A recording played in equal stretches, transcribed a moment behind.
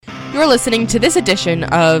You're listening to this edition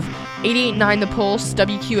of 88.9 The Pulse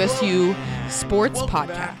WQSU Sports Welcome Podcast.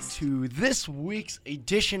 Back to this week's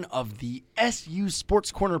edition of the SU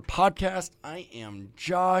Sports Corner Podcast. I am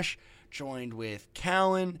Josh, joined with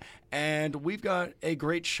Callan, and we've got a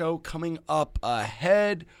great show coming up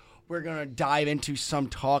ahead. We're going to dive into some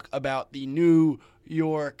talk about the New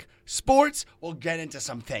York sports. We'll get into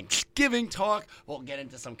some Thanksgiving talk. We'll get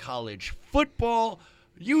into some college football.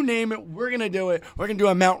 You name it, we're going to do it. We're going to do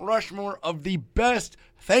a Mount Rushmore of the best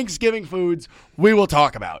Thanksgiving foods we will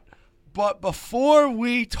talk about. But before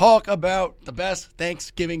we talk about the best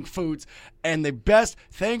Thanksgiving foods and the best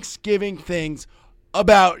Thanksgiving things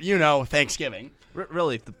about, Thanksgiving.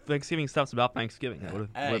 Really, if the Thanksgiving stuff's about Thanksgiving, I would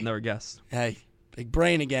have never guessed. Hey, big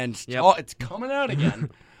brain again. Yep. Oh, it's coming out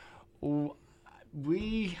again.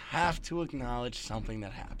 We have to acknowledge something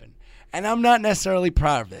that happened. And I'm not necessarily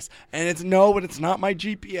proud of this. And it's not my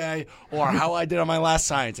GPA or how I did on my last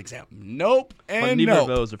science exam. Nope and But neither nope. of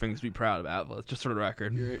those are things to be proud about, but just for the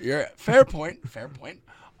record. You're fair point. Fair point.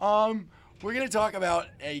 We're going to talk about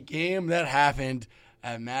a game that happened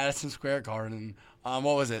at Madison Square Garden. What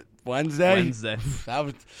was it? Wednesday? Wednesday. That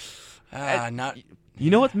was not.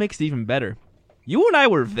 You know what makes it even better? You and I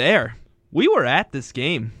were there. We were at this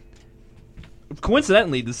game.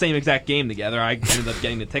 Coincidentally, the same exact game together. I ended up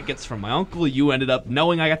getting the tickets from my uncle. You ended up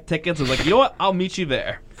knowing I got the tickets. I was like, you know what? I'll meet you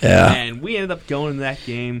there. Yeah. And we ended up going to that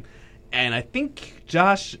game. And I think,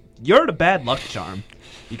 Josh, you're the bad luck charm.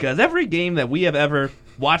 Because every game that we have ever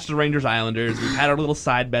watched the Rangers-Islanders, we've had our little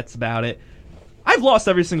side bets about it. I've lost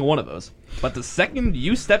every single one of those. But the second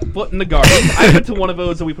you step foot in the Garden, I went to one of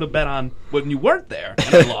those that we put a bet on when you weren't there,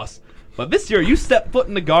 and I lost. But this year, you step foot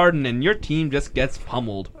in the Garden, and your team just gets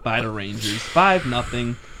pummeled by the Rangers.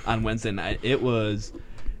 5-0 on Wednesday night. It was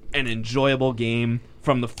an enjoyable game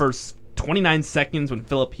from the first 29 seconds when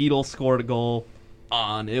Philip Hedl scored a goal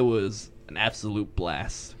on. It was an absolute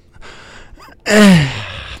blast.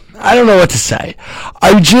 I don't know what to say.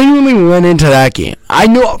 I genuinely went into that game.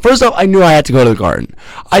 First off, I knew I had to go to the Garden.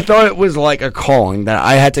 I thought it was like a calling that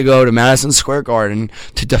I had to go to Madison Square Garden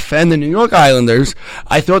to defend the New York Islanders.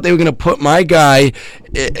 I thought they were going to put my guy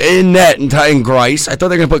in net and Grice. I thought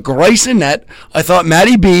they were going to put Grice in net. I thought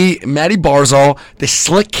Matty Barzal, the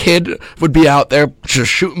slick kid, would be out there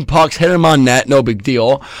just shooting pucks, hitting him on net, no big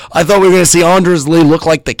deal. I thought we were going to see Anders Lee look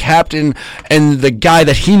like the captain and the guy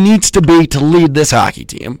that he needs to be to lead this hockey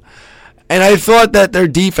team. And I thought that their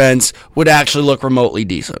defense would actually look remotely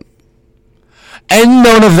decent. And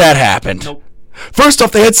none of that happened. Nope. First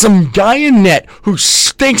off, they had some guy in net who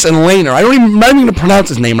stinks and Lehner. I'm not even going to pronounce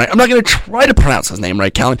his name right. I'm not going to try to pronounce his name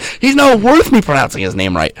right, Callan. He's not worth me pronouncing his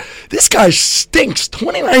name right. This guy stinks.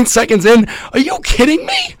 29 seconds in. Are you kidding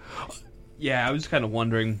me? Yeah, I was kind of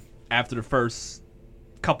wondering after the first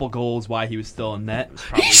couple goals why he was still in net.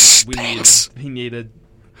 He stinks.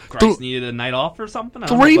 Grice needed a night off or something.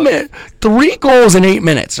 3 goals in 8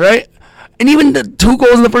 minutes, right? And even the 2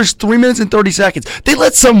 goals in the first 3 minutes and 30 seconds. They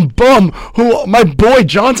let some bum who my boy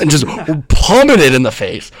Johnson just plummeted in the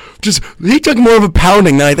face. He took more of a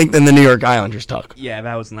pounding than the New York Islanders took. Yeah,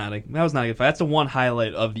 that was not a good fight. That's the one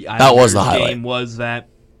highlight of the Islanders That was the highlight. game was that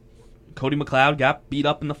Cody McLeod got beat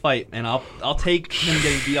up in the fight, and I'll take him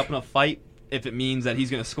getting beat up in a fight if it means that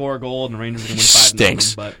he's going to score a goal and the Rangers are going to win 5-0.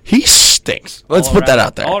 Stinks. But He stinks. Let's put that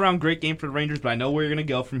out there. All around great game for the Rangers, but I know where you're going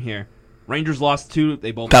to go from here. Rangers lost 2.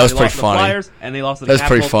 That was pretty lost funny. The Flyers, and they lost to the That's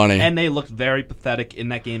pretty Capitals, funny. and they looked very pathetic in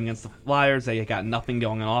that game against the Flyers. They got nothing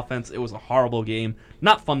going on offense. It was a horrible game.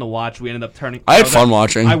 Not fun to watch. We ended up turning. I had fun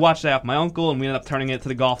watching. I watched that with my uncle, and we ended up turning it to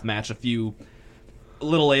the golf match a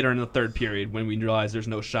little later in the third period when we realized there's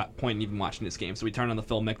no point in even watching this game. So we turned on the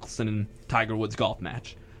Phil Mickelson and Tiger Woods golf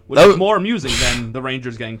match, which was more amusing than the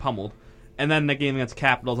Rangers getting pummeled. And then the game against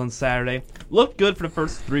Capitals on Saturday looked good for the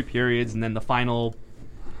first 3 periods, and then the final,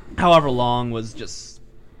 however long, was just,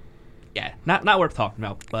 not worth talking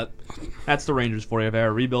about. But that's the Rangers for you. They're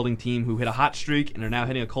a rebuilding team who hit a hot streak, and they're now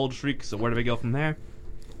hitting a cold streak. So where do they go from there?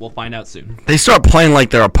 We'll find out soon. They start playing like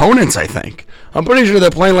their opponents, I think. I'm pretty sure they're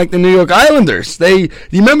playing like the New York Islanders. You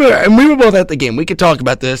remember, and we were both at the game, we could talk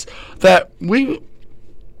about this, by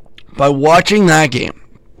watching that game,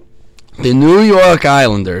 the New York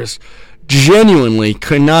Islanders genuinely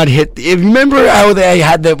could not hit. If you remember how they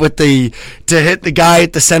had that to hit the guy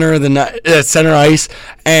at the center of the center ice,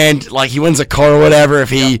 and he wins a car or whatever. If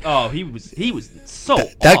he, he was so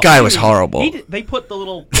that guy was horrible. They put the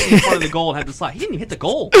little thing in front of the goal and had the slide. He didn't even hit the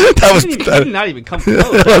goal. He did not even come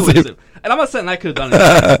close. And I'm not saying I could have done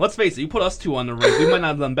it. Let's face it, you put us 2 on the ring, we might not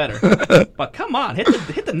have done better. But come on, hit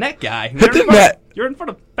the net, guy. Hit the net. You're in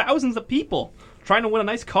front of thousands of people trying to win a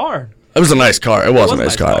nice car. It was a nice car. It was a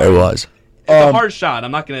nice car. It was. a hard shot.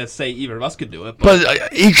 I'm not going to say either of us could do it. But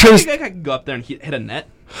he I should. think I could go up there and hit a net.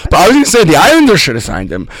 But I was going to say the Islanders should have signed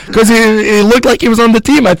him because he looked like he was on the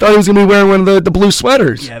team. I thought he was going to be wearing one of the blue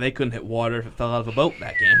sweaters. Yeah, they couldn't hit water if it fell out of a boat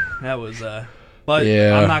that game. That was, but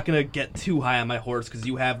Yeah. I'm not going to get too high on my horse because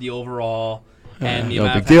you have the overall and the no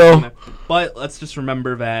amount big of deal. But let's just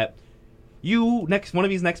remember that one of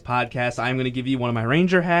these next podcasts, I'm going to give you one of my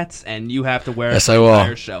Ranger hats, and you have to wear it Yes, for I the will.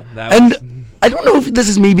 entire show. And I don't know if this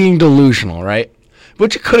is me being delusional, right?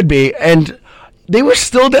 Which it could be. And they were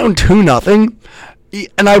still down 2-0.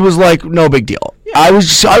 And I was like, no big deal. Yeah. I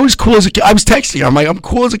was cool as I was texting. I'm like, I'm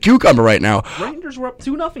cool as a cucumber right now. Rangers were up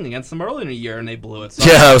 2-0 against them early in the year, and they blew it. So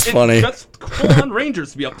Yeah, that was it's funny. just full on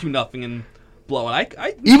Rangers to be up 2-0 and blow it.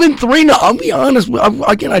 I Even 3-0. I'll be honest.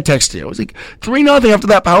 Again, I texted you. I was like 3-0 after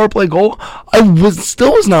that power play goal. I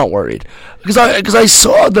was not worried because I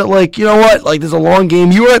saw that, like, you know what, like, there's a long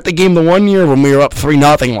game. You were at the game the one year when we were up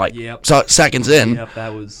 3-0, like, Yep. seconds in. Yep,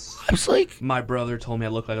 that was. I was like, My brother told me I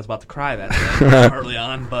looked like I was about to cry that day early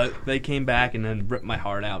on, but they came back and then ripped my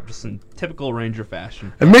heart out, just in typical Ranger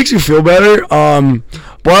fashion. it makes you feel better. While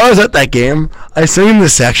I was at that game, I seen the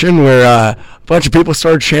section where a bunch of people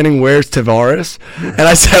started chanting, "Where's Tavares?" And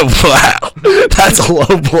I said, "Wow, that's a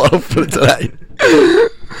low blow for tonight."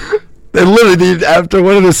 They literally, after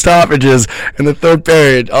one of the stoppages in the third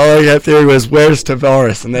period, all I kept hearing was, "Where's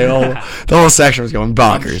Tavares?" And the whole section was going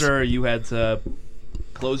bonkers. I'm sure you had to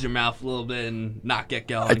close your mouth a little bit and not get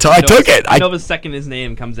going. I took it. You know, the second his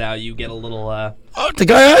name comes out, you get a little. Oh, the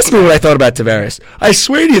guy asked me what I thought about Tavares. I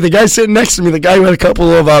swear to you, the guy sitting next to me, the guy who had a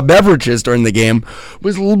couple of beverages during the game,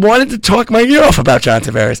 wanted to talk my ear off about John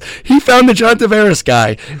Tavares. He found the John Tavares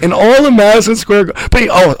guy in all of Madison Square.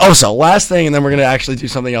 But so last thing, and then we're gonna actually do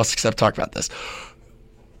something else except talk about this.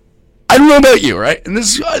 I don't know about you, right? And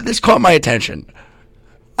this caught my attention.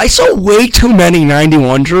 I saw way too many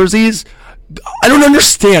 91 jerseys. I don't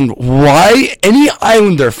understand why any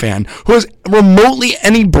Islander fan who has remotely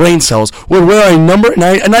any brain cells would wear a number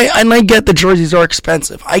 9. And I get the jerseys are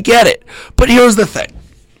expensive. I get it. But here's the thing.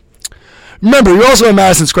 Remember, you're also in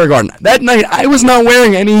Madison Square Garden. That night, I was not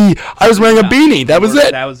wearing any. I was wearing a beanie. That was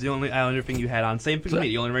it. That was the only Islander thing you had on. Same thing with me.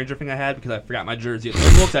 The only Ranger thing I had, because I forgot my jersey at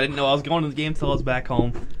the books. I didn't know I was going to the game until I was back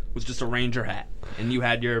home. Was just a Ranger hat, and you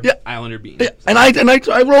had your Islander beanie. Yeah, and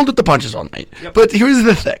I rolled with the punches all night. Yep. But here's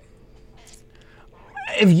the thing.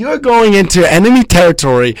 If you're going into enemy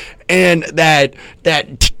territory and that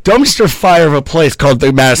dumpster fire of a place called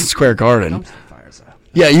the Madison Square Garden, Dumpster fires.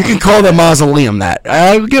 yeah, you can call the mausoleum that.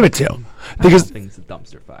 I'll give it to you. I Because don't think it's a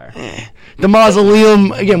dumpster fire. the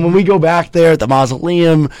mausoleum, again, when we go back there, the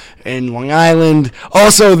mausoleum in Long Island,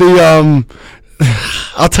 also the,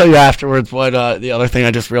 I'll tell you afterwards what the other thing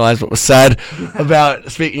I just realized what was said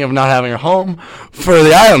about, speaking of not having a home for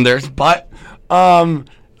the Islanders, but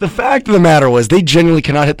the fact of the matter was they genuinely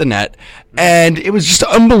cannot hit the net, and it was just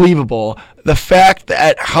unbelievable the fact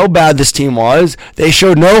that how bad this team was. They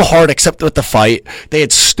showed no heart except with the fight. They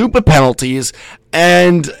had stupid penalties,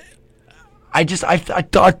 and I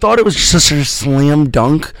thought it was just a slam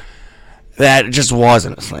dunk that it just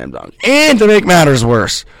wasn't a slam dunk. And to make matters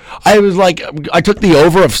worse, I was like, I took the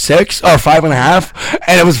over of 6 or 5.5,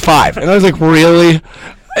 and it was 5, and I was like, really?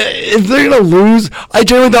 If they're gonna lose, I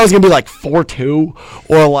genuinely thought it was gonna be like 4-2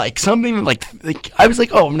 or like something like I was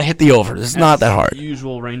like, oh, I'm gonna hit the over. This is not that hard.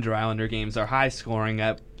 Usual Ranger Islander games are high scoring.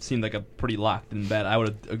 That seemed like a pretty locked in bet. I would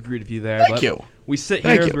have agreed with you there. Thank you. We sit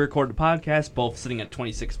Thank here as you. we record the podcast, both sitting at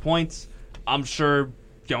 26 points. I'm sure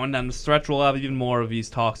going down the stretch we'll have even more of these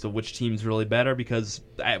talks of which team's really better because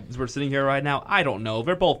as we're sitting here right now, I don't know.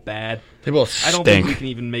 They're both bad. They both I don't think we stink. can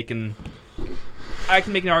even make an. I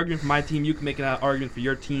can make an argument for my team. You can make an argument for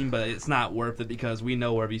your team, but it's not worth it because we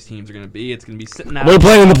know where these teams are going to be. It's going to be sitting out. We're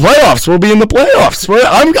playing in the playoffs. We'll be in the playoffs.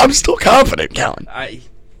 I'm still confident, Callan. I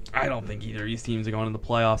don't think either of these teams are going to the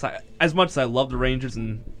playoffs. As much as I love the Rangers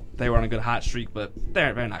and they were on a good hot streak, but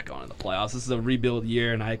they're not going to the playoffs. This is a rebuild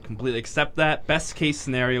year, and I completely accept that. Best case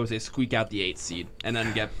scenario is they squeak out the 8th seed and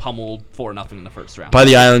then get pummeled 4-0 in the first round. By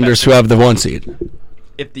the Islanders, who have the 1 seed.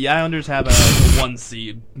 If the Islanders have a 1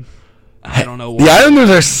 seed, I don't know. The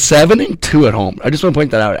Islanders are 7-2 at home. I just want to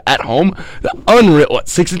point that out. At home, unreal. What,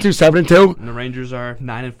 6-2, 7-2? And the Rangers are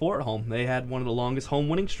 9-4 at home. They had one of the longest home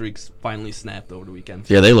winning streaks finally snapped over the weekend.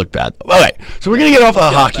 Yeah, they look bad. All right, so we're gonna get off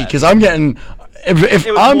of hockey because I'm getting. If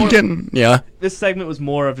It was I'm more- getting, yeah. This segment was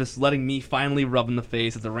more of just letting me finally rub in the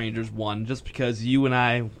face that the Rangers won, just because you and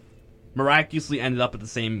I miraculously ended up at the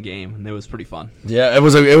same game, and it was pretty fun. Yeah, it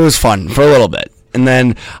was fun for a little bit, and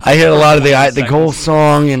then I hit a lot of the goal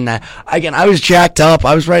song, and again I was jacked up.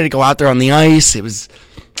 I was ready to go out there on the ice. It was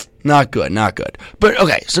Not good. But,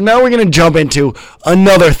 okay, so now we're going to jump into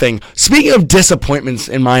another thing. Speaking of disappointments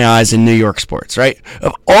in my eyes in New York sports, right?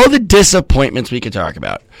 Of all the disappointments we could talk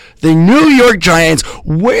about, the New York Giants,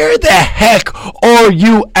 where the heck are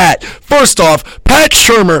you at? First off, Pat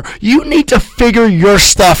Shurmur, you need to figure your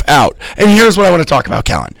stuff out. And here's what I want to talk about,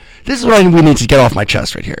 Callan. This is what we need to get off my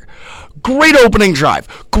chest right here. Great opening drive.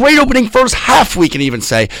 Great opening first half, we can even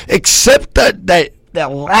say, except that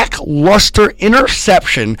lackluster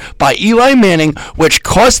interception by Eli Manning, which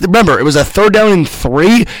cost, remember, it was a 3rd down and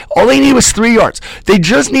 3. All they need was 3 yards. They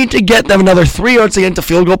just need to get them another 3 yards to get into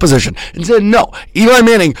field goal position. Instead, no. Eli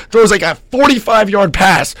Manning throws like a 45-yard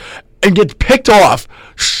pass and gets picked off.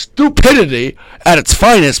 Stupidity at its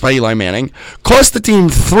finest by Eli Manning. Cost the team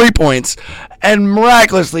 3 points. And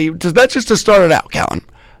miraculously, that's just to start it out, Callan.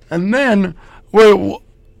 And then, we're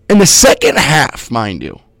in the second half, mind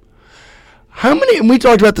you, how many, and we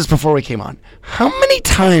talked about this before we came on, how many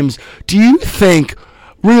times do you think,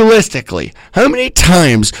 realistically, how many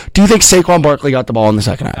times do you think Saquon Barkley got the ball in the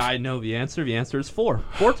second half? I know the answer. The answer is 4.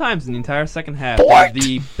 4 times in the entire second half. What?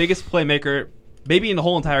 The biggest playmaker, maybe in the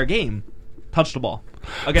whole entire game, touched the ball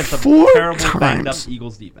against a 4 terrible, banged-up times.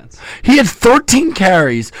 Eagles defense. He had 13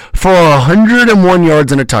 carries for 101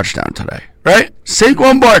 yards and a touchdown today, right?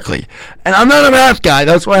 Saquon Barkley. And I'm not a math guy,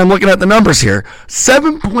 that's why I'm looking at the numbers here.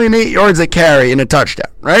 7.8 yards a carry and a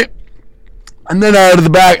touchdown, right? And then out of the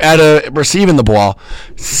back, receiving the ball,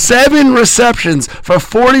 7 receptions for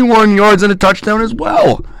 41 yards and a touchdown as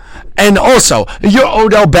well. And also, you're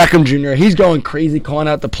Odell Beckham Jr. He's going crazy, calling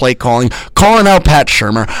out the play calling, calling out Pat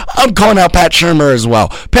Shurmur. I'm calling out Pat Shurmur as well.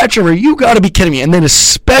 Pat Shurmur, you got to be kidding me. And then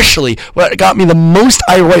especially what got me the most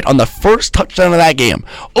irate on the first touchdown of that game,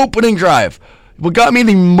 opening drive, what got me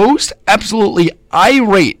the most absolutely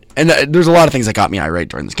irate, and there's a lot of things that got me irate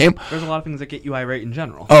during this game. There's a lot of things that get you irate in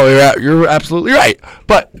general. Oh, you're absolutely right.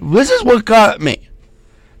 But this is what got me,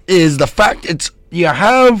 is the fact you're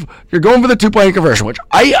going for the 2-point conversion, which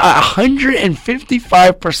I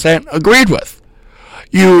 155% agreed with.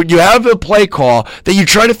 You have a play call that you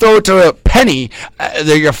try to throw it to Penny,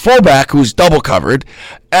 your fullback who's double covered,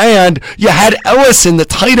 and you had Ellison, the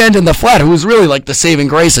tight end in the flat, who was really like the saving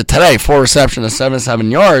grace of today, 4 receptions,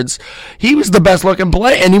 77 yards. He was the best looking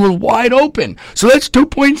play, and he was wide open. So that's 2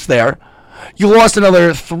 points there. You lost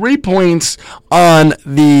another 3 points on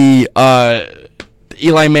the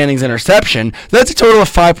Eli Manning's interception. That's a total of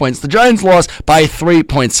 5 points. The Giants lost by 3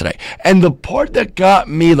 points today. And the part that got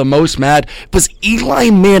me the most mad was Eli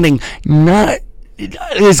Manning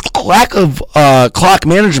his lack of clock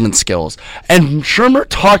management skills. And Shurmur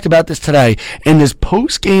talked about this today in his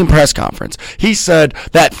post-game press conference. He said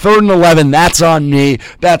that 3rd and 11, that's on me.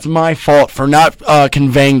 That's my fault for not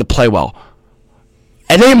conveying the play well.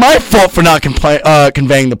 It ain't my fault for not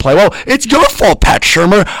conveying the play well. It's your fault, Pat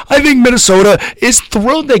Shurmur. I think Minnesota is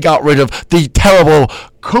thrilled they got rid of the terrible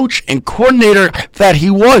coach and coordinator that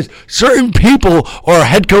he was. Certain people are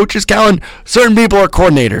head coaches, Callan. Certain people are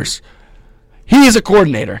coordinators. He is a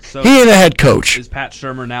coordinator. So he ain't a head coach. Is Pat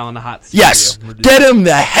Shurmur now in the hot seat? Yes. Get him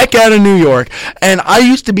the heck out of New York. And I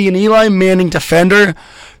used to be an Eli Manning defender.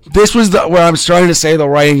 This was where I'm starting to say the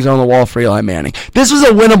writing's on the wall for Eli Manning. This was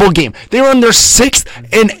a winnable game. They were on their 6th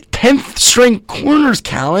and 10th string corners,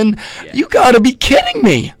 Callan. Yeah. You got to be kidding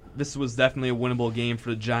me. This was definitely a winnable game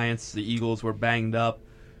for the Giants. The Eagles were banged up.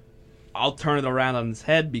 I'll turn it around on its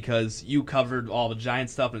head because you covered all the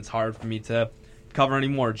Giants stuff, and it's hard for me to cover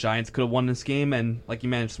anymore. Giants could have won this game, and like you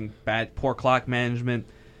mentioned, some poor clock management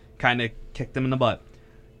kind of kicked them in the butt.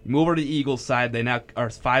 Move over to the Eagles side. They now are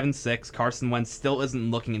 5-6. Carson Wentz still isn't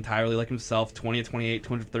looking entirely like himself. 20-28,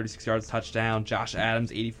 236 yards, touchdown. Josh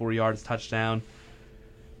Adams, 84 yards, touchdown.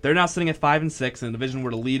 They're now sitting at 5-6 in a division where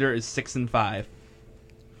the leader is 6-5.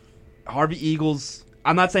 Harvey Eagles,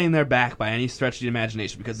 I'm not saying they're back by any stretch of the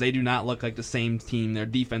imagination because they do not look like the same team. Their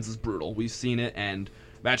defense is brutal. We've seen it, and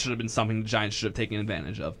that should have been something the Giants should have taken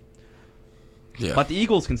advantage of. Yeah. But the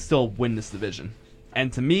Eagles can still win this division.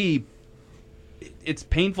 And to me, it's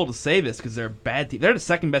painful to say this because they're a bad team. They're the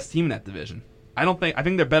second best team in that division. I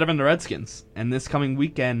think they're better than the Redskins. And this coming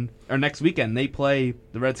weekend, or next weekend, they play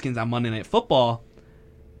the Redskins on Monday Night Football.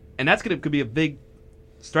 And that's could be a big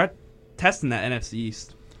test in that NFC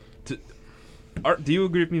East. Do you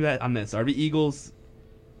agree with me on this? Are the Eagles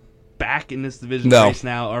back in this division race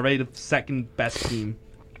now? Are they the second best team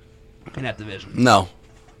in that division? No,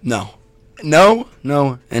 and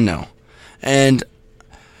no. And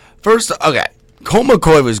first, okay, Colt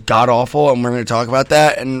McCoy was god-awful, and we're going to talk about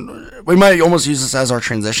that, and we might almost use this as our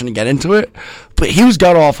transition to get into it, but he was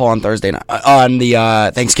god-awful on Thursday night, on the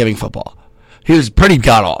Thanksgiving football. He was pretty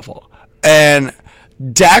god-awful. And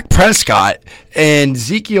Dak Prescott and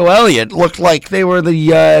Ezekiel Elliott looked like they were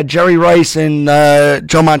the Jerry Rice and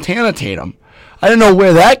Joe Montana Tatum. I don't know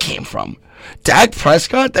where that came from. Dak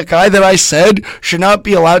Prescott, the guy that I said should not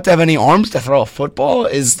be allowed to have any arms to throw a football,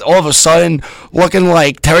 is all of a sudden looking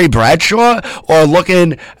like Terry Bradshaw or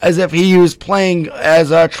looking as if he was playing as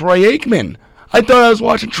Troy Aikman. I thought I was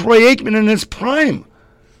watching Troy Aikman in his prime.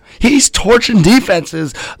 He's torching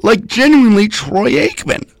defenses like genuinely Troy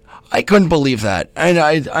Aikman. I couldn't believe that. And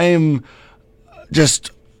I am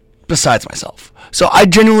just besides myself. So I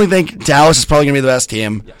genuinely think Dallas is probably going to be the best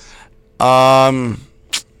team. Yes.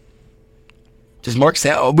 Does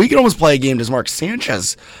we can almost play a game. Does Mark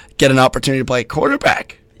Sanchez get an opportunity to play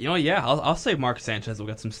quarterback? Yeah, I'll say Mark Sanchez will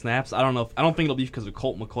get some snaps. I don't think it'll be because of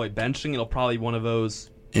Colt McCoy benching. It'll probably be one of those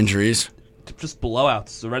Injuries. Just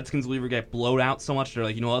blowouts. The Redskins will either get blown out so much they're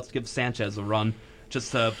like, let's give Sanchez a run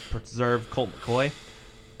just to preserve Colt McCoy,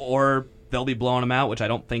 or they'll be blowing him out, which I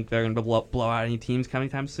don't think they're going to blow out any teams coming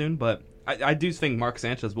anytime soon. But I do think Mark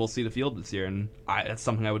Sanchez will see the field this year, and that's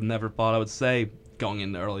something I would never thought I would say going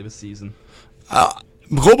into early this season.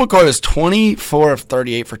 Colt McCoy was 24 of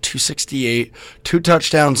 38 for 268, 2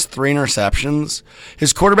 touchdowns, 3 interceptions.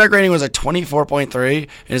 His quarterback rating was at 24.3, and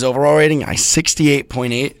his overall rating at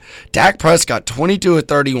 68.8. Dak Prescott, 22 of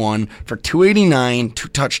 31 for 289, 2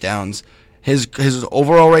 touchdowns. His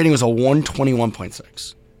overall rating was a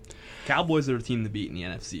 121.6. Cowboys are the team to beat in the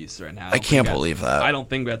NFC East right now. I can't believe that. I don't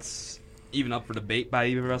think that's even up for debate by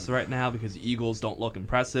either of us right now because the Eagles don't look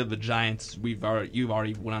impressive. The Giants, you've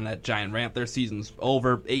already went on that giant rant. Their season's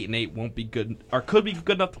over. 8-8 won't be good, or could be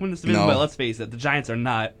good enough to win this division. No. But let's face it, the Giants are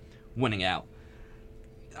not winning out.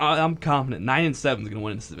 I'm confident 9-7 is going to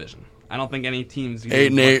win this division. I don't think any team's going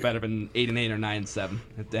to be much better than 8-8 or 9-7.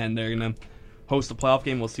 At the end, they're going to host a playoff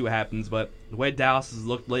game. We'll see what happens. But the way Dallas has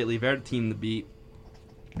looked lately, they're the team to beat.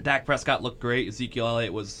 Dak Prescott looked great. Ezekiel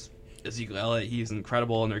Elliott, he's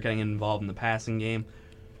incredible, and they're getting involved in the passing game.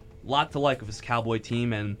 A lot to like of this Cowboy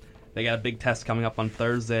team, and they got a big test coming up on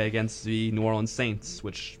Thursday against the New Orleans Saints,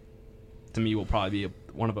 which to me will probably be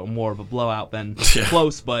more of a blowout than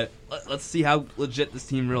close, but let's see how legit this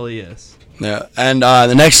team really is. Yeah, and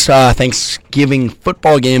the next Thanksgiving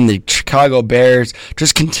football game, the Chicago Bears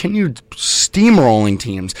just continued steamrolling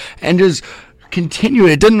teams and just continued.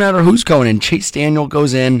 It didn't matter who's going in. Chase Daniel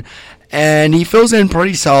goes in, and he fills in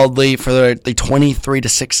pretty solidly for the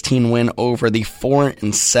 23-16 win over the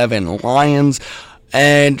 4-7 Lions.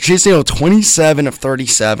 And Chase Daniel, 27 of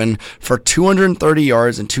 37 for 230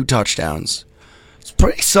 yards and 2 touchdowns. It's a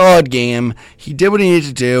pretty solid game. He did what he needed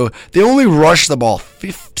to do. They only rushed the ball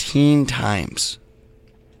 15 times.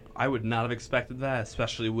 I would not have expected that,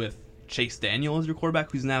 especially with Chase Daniel as your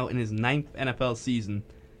quarterback, who's now in his 9th NFL season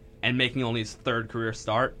and making only his 3rd career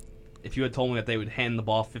start. If you had told me that they would hand the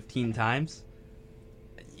ball 15 times,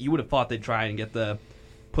 you would have thought they'd try and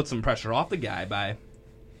put some pressure off the guy by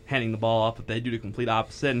handing the ball off, but they do the complete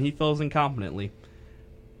opposite, and he fills in competently.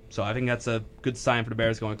 So I think that's a good sign for the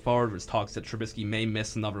Bears going forward. There's talks that Trubisky may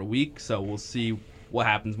miss another week, so we'll see what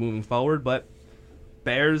happens moving forward. But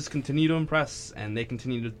Bears continue to impress, and they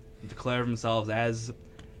continue to declare themselves as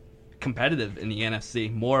competitive in the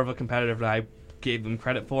NFC. More of a competitor than I gave them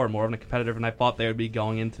credit for, more of a competitor than I thought they would be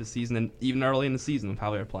going into the season, and even early in the season with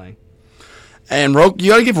how they were playing. And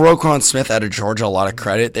you got to give Roquan Smith out of Georgia a lot of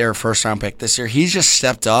credit. They were a first-round pick this year. He's just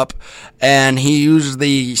stepped up, and he used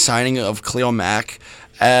the signing of Khalil Mack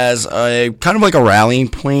as a kind of like a rallying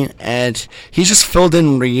point, and he's just filled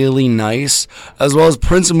in really nice, as well as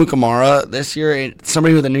Prince Amukamara this year,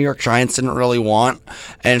 somebody who the New York Giants didn't really want,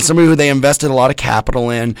 and somebody who they invested a lot of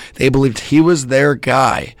capital in. They believed he was their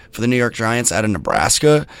guy for the New York Giants out of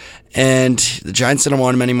Nebraska, and the Giants didn't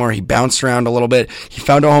want him anymore. He bounced around a little bit. He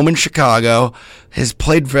found a home in Chicago. Has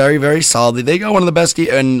played very, very solidly. They got one of the best,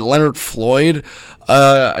 and Leonard Floyd,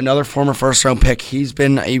 another former first-round pick. He's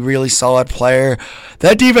been a really solid player.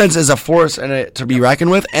 That defense is a force to be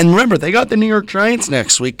reckoned with. And remember, they got the New York Giants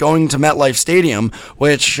next week going to MetLife Stadium,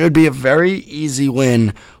 which should be a very easy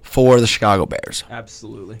win for the Chicago Bears.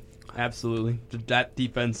 Absolutely. That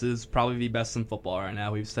defense is probably the best in football right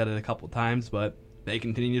now. We've said it a couple times, but they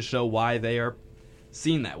continue to show why they are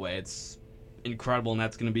seen that way. It's incredible, and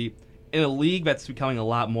that's going to be in a league that's becoming a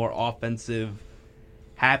lot more offensive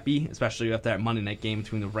happy, especially after that Monday night game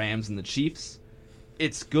between the Rams and the Chiefs.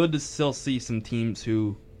 It's good to still see some teams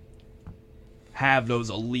who have those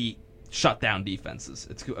elite shutdown defenses.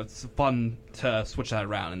 It's fun to switch that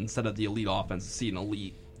around, and instead of the elite offense, see an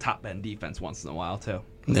elite top-end defense once in a while, too.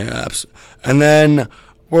 Yeah, absolutely. And then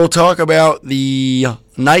we'll talk about the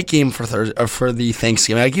night game for the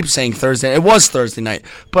Thanksgiving. I keep saying Thursday. It was Thursday night,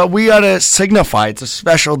 but we got to signify it's a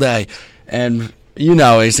special day. And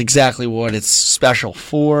it's exactly what it's special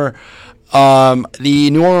for. The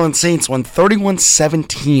New Orleans Saints won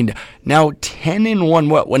 31-17. Now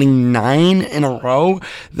 10-1, winning 9 in a row.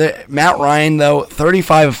 Matt Ryan, though,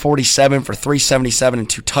 35 of 47 for 377 and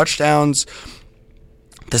 2 touchdowns.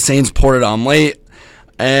 The Saints poured it on late.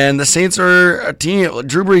 And the Saints are a team.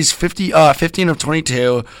 Drew Brees, 15 of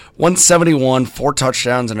 22, 171, 4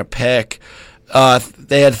 touchdowns and a pick.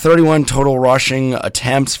 They had 31 total rushing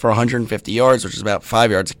attempts for 150 yards, which is about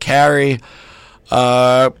 5 yards a carry.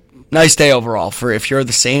 Nice day overall for if you're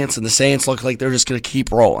the Saints, and the Saints look like they're just going to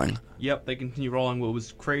keep rolling. Yep, they continue rolling. What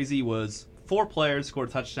was crazy was 4 players scored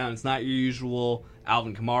a touchdown. It's not your usual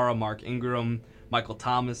Alvin Kamara, Mark Ingram, Michael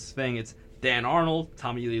Thomas thing. It's Dan Arnold,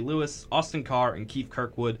 Tommy Lee Lewis, Austin Carr, and Keith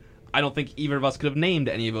Kirkwood. I don't think either of us could have named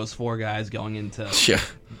any of those 4 guys going into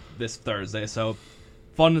this Thursday. So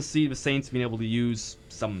fun to see the Saints being able to use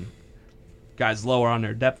some guys lower on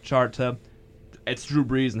their depth chart. It's Drew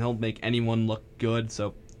Brees, and he'll make anyone look good.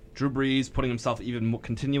 So Drew Brees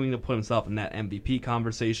continuing to put himself in that MVP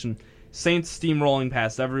conversation. Saints steamrolling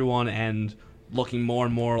past everyone and looking more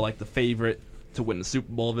and more like the favorite to win the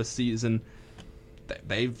Super Bowl this season.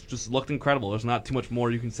 They've just looked incredible. There's not too much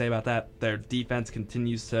more you can say about that. Their defense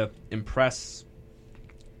continues to impress.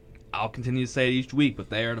 I'll continue to say it each week, but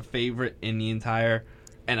they are the favorite in the entire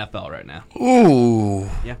NFL right now. Ooh.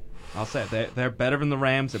 Yeah, I'll say it. They're better than the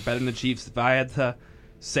Rams. They're better than the Chiefs. If I had to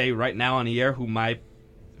say right now on the air who my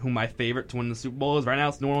favorite to win the Super Bowl is, right now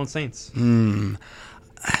it's New Orleans Saints. I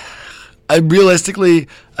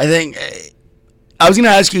think I was going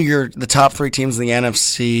to ask you the top 3 teams in the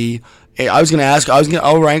NFC.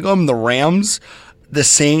 I'll rank them: the Rams, the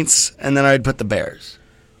Saints, and then I'd put the Bears.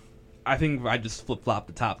 I think I'd just flip-flop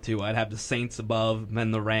the top 2. I'd have the Saints above,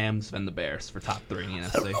 then the Rams, then the Bears for top 3 in the NFC.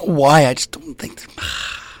 I don't know why. I just don't think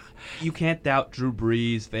you can't doubt Drew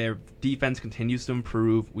Brees. Their defense continues to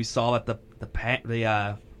improve. We saw that the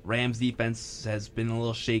Rams defense has been a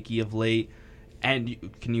little shaky of late. And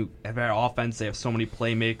their offense, they have so many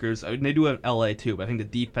playmakers. I mean, they do have LA too, but I think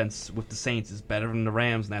the defense with the Saints is better than the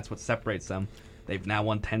Rams, and that's what separates them. They've now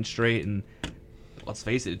won 10 straight, and let's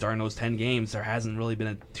face it, during those 10 games, there hasn't really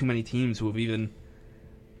been too many teams who have even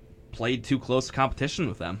played too close competition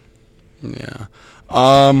with them. Yeah.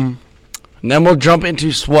 And then we'll jump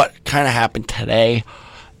into what kind of happened today.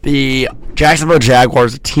 The Jacksonville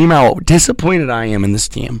Jaguars, a team, how disappointed I am in this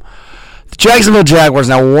team. The Jacksonville Jaguars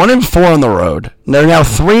now 1-4 on the road. They're now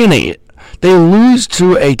 3-8. They lose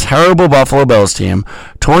to a terrible Buffalo Bills team,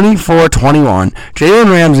 24-21. Jalen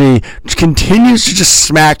Ramsey continues to just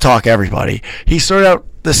smack talk everybody. He started out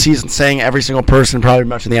the season saying every single person probably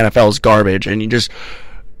much in the NFL is garbage, and he just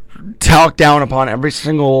talked down upon every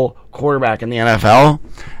single quarterback in the NFL.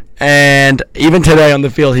 And even today on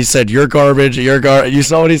the field, he said, "You're garbage. You're garbage." You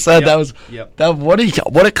saw what he said? Yep. What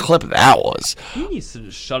a clip that was. He needs to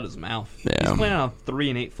just shut his mouth. Yeah. He's playing on a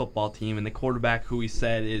 3-8 football team, and the quarterback who he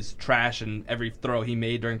said is trash, and every throw he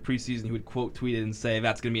made during preseason, he would quote tweet it and say,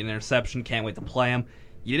 "That's going to be an interception. Can't wait to play him."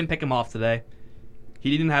 You didn't pick him off today.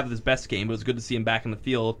 He didn't have his best game, but it was good to see him back in the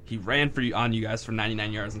field. He ran on you guys for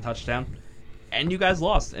 99 yards and touchdown, and you guys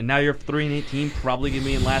lost. And now you're a 3-8 team, probably going to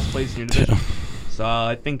be in last place in your division. So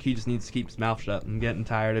I think he just needs to keep his mouth shut. I'm getting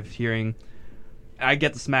tired of hearing. I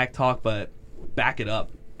get the smack talk, but back it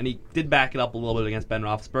up. And he did back it up a little bit against Ben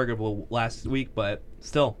Roethlisberger last week, but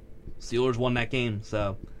still, Steelers won that game.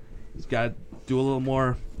 So he's got to do a little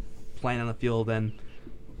more playing on the field than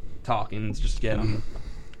talking. It's just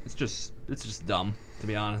it's just dumb, to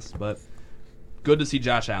be honest. But good to see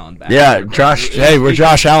Josh Allen back. Yeah, we're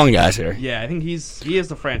Josh Allen guys here. Yeah, I think he is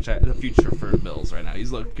the future for the Bills right now.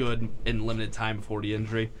 He's looked good in limited time before the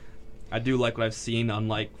injury. I do like what I've seen.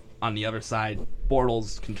 Unlike on the other side,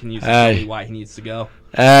 Bortles continues to tell me why he needs to go.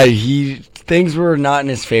 Things were not in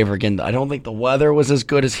his favor again. I don't think the weather was as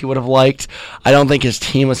good as he would have liked. I don't think his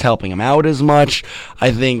team was helping him out as much. I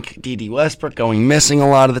think D.D. Westbrook going missing a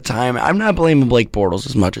lot of the time. I'm not blaming Blake Bortles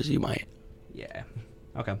as much as you might. Yeah.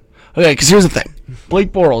 Okay. Okay, because here's the thing.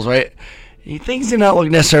 Blake Bortles, right? Things did not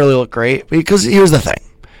necessarily look great, because here's the thing.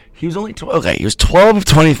 He was only he was 12 of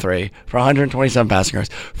 23 for 127 passing yards,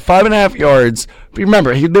 5.5 yards. But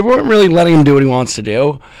remember, they weren't really letting him do what he wants to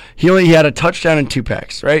do. He had a touchdown and 2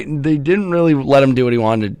 picks, right? They didn't really let him do what he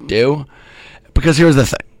wanted to do, because here's the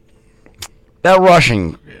thing. That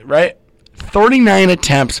rushing, right? 39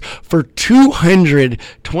 attempts for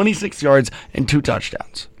 226 yards and 2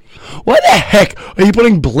 touchdowns. Why the heck are you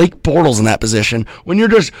putting Blake Bortles in that position when you're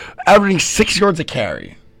just averaging 6 yards a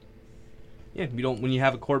carry? Yeah, when you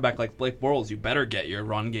have a quarterback like Blake Bortles, you better get your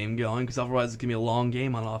run game going, because otherwise it's going to be a long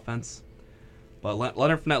game on offense. But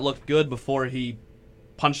Leonard Fournette looked good before he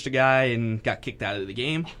punched a guy and got kicked out of the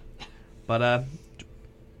game. But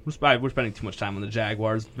we're spending too much time on the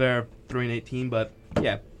Jaguars. They're 3-18, but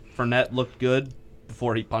yeah, Fournette looked good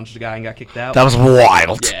before he punched a guy and got kicked out. That was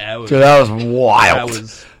wild. Yeah, Dude, that was wild. That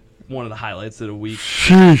was one of the highlights of the week.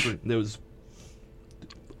 Sheesh. There was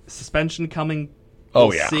suspension coming. Oh,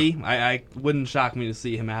 We'll yeah. see. I wouldn't shock me to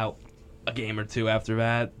see him out a game or two after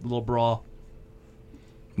that little brawl.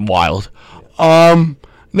 Wild.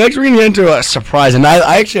 Next, we're going to get into a surprise. And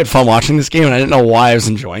I actually had fun watching this game, and I didn't know why I was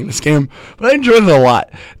enjoying this game, but I enjoyed it a lot.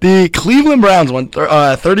 The Cleveland Browns won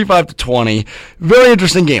 35-20. Very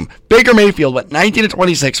interesting game. Baker Mayfield went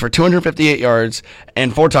 19-26 for 258 yards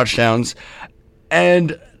and 4 touchdowns.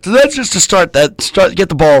 And so that's just to get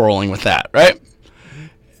the ball rolling with that, right?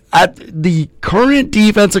 At the current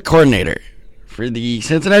defensive coordinator for the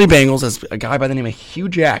Cincinnati Bengals is a guy by the name of Hugh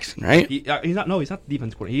Jackson, right? He's not the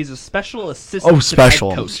defense coordinator. He's a special assistant. Oh, to the special.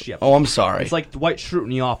 head coach. Yep. Oh, I'm sorry. It's like Dwight Schrute in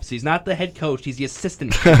The Office. He's not the head coach. He's the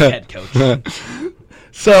assistant to the head coach.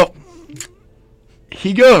 So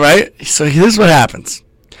he goes, right? So this is what happens.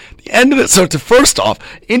 The end of it. So first off,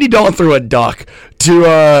 Andy Dalton threw a duck to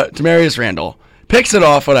Demarius Randall. Picks it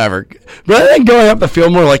off, whatever. Rather than going up the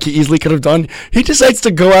field more like he easily could have done, he decides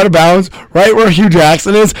to go out of bounds right where Hugh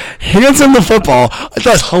Jackson is, hands him the football. I thought it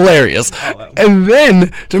was hilarious. And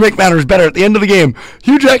then, to make matters better, at the end of the game,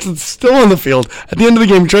 Hugh Jackson's still on the field. At the end of the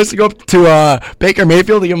game, he tries to go up to Baker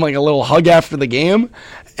Mayfield to give him like a little hug after the game.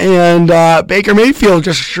 And Baker Mayfield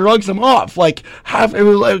just shrugs him off.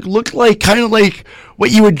 It looked like kind of like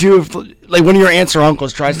what you would do if like one of your aunts or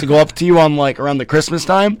uncles tries to go up to you on like around the Christmas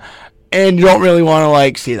time. And you don't really want to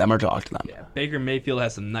like see them or talk to them. Yeah, Baker Mayfield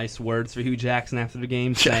has some nice words for Hugh Jackson after the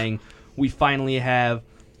game, saying, "We finally have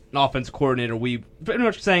an offensive coordinator. We pretty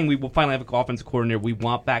much saying we will finally have an offensive coordinator we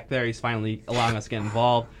want back there. He's finally allowing us to get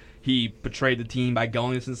involved. He betrayed the team by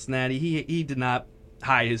going to Cincinnati. He did not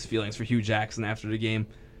hide his feelings for Hugh Jackson after the game.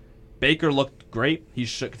 Baker looked great.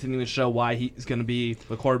 He's continuing to show why he's going to be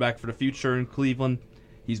the quarterback for the future in Cleveland.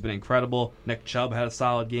 He's been incredible. Nick Chubb had a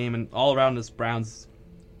solid game, and all around this Browns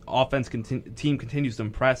offense team continues to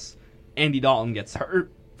impress. Andy Dalton gets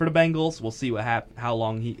hurt for the Bengals. We'll see how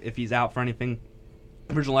long if he's out for anything.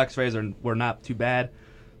 Original X-rays were not too bad,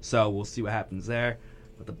 so we'll see what happens there.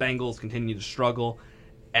 But the Bengals continue to struggle,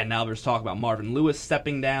 and now there's talk about Marvin Lewis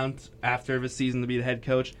stepping down after the season to be the head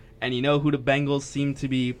coach. And you know who the Bengals seem to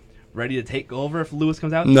be ready to take over if Lewis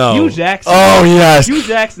comes out? No. Hugh Jackson. Oh, yes. Hugh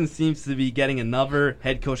Jackson seems to be getting another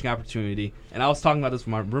head coaching opportunity. And I was talking about this with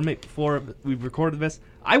my roommate before we recorded this.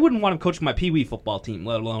 I wouldn't want him coaching my Pee Wee football team,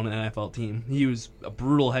 let alone an NFL team. He was a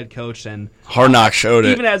brutal head coach. And Hard Knocks showed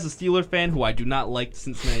it. even as a Steelers fan, who I do not like the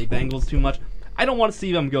Cincinnati Bengals too much, I don't want to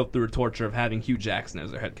see them go through the torture of having Hugh Jackson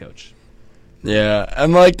as their head coach. Yeah,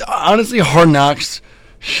 and honestly, Hard Knocks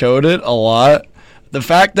showed it a lot. The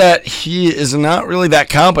fact that he is not really that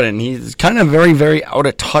competent, he's kind of very, very out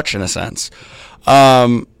of touch in a sense.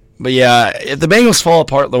 But yeah, if the Bengals fall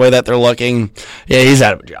apart the way that they're looking, yeah, he's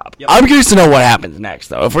out of a job. Yep. I'm curious to know what happens next,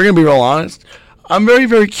 though. If we're going to be real honest, I'm very,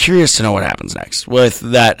 very curious to know what happens next with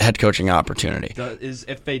that head coaching opportunity.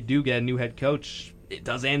 If they do get a new head coach,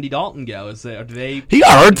 does Andy Dalton go? He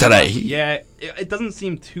got hurt today. It doesn't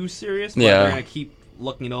seem too serious, but Yeah. they're going to keep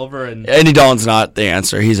looking it over. And Andy Dalton's not the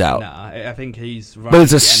answer. He's out. I think he's. But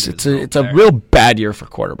it's a real bad year for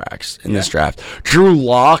quarterbacks in this draft. Drew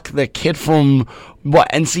Lock, the kid from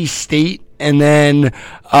NC State, and then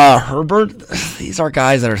Herbert. These are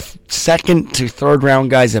guys that are second to third round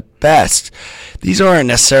guys at best. These aren't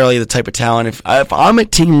necessarily the type of talent. If I'm a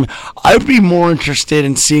team, I'd be more interested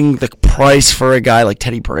in seeing the price for a guy like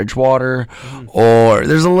Teddy Bridgewater, or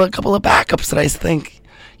there's a couple of backups that I think.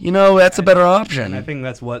 That's a better option. And I think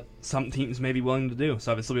that's what some teams may be willing to do.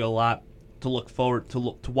 So obviously, be a lot to look forward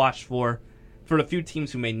to watch for. For the few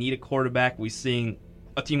teams who may need a quarterback, we're seeing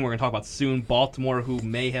a team we're going to talk about soon, Baltimore, who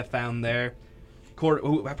may have found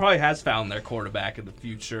who probably has found their quarterback in the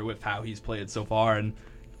future with how he's played so far, and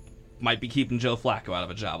might be keeping Joe Flacco out of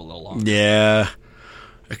a job a little longer. Yeah.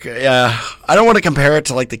 Okay, yeah, I don't want to compare it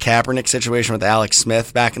to like the Kaepernick situation with Alex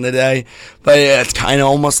Smith back in the day, but it's kind of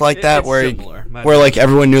almost like that, where like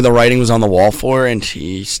everyone knew the writing was on the wall for, and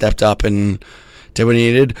he stepped up and did what he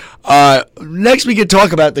needed. Next, we could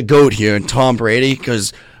talk about the GOAT here, and Tom Brady,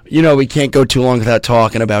 because we can't go too long without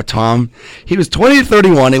talking about Tom. He was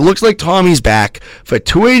 20-31. It looks like Tommy's back for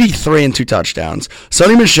 283 and 2 touchdowns.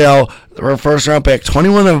 Sonny Michel, her first-round pick,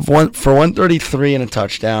 21 for 133 and a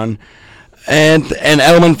touchdown. And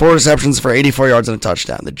Edelman 4 receptions for 84 yards and a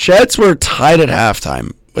touchdown. The Jets were tied at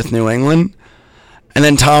halftime with New England. And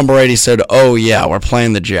then Tom Brady said, "Oh, yeah, we're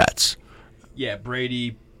playing the Jets." Yeah,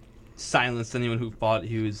 Brady silenced anyone who thought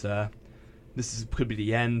he was could be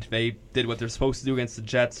the end. They did what they're supposed to do against the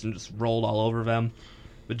Jets and just rolled all over them.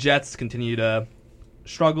 The Jets continue to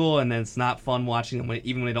struggle, and then it's not fun watching them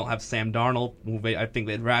even when they don't have Sam Darnold. I think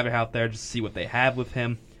they'd rather out there just see what they have with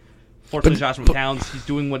him. Fortunately, Josh McCown's he's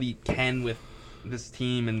doing what he can with this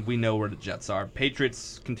team, and we know where the Jets are.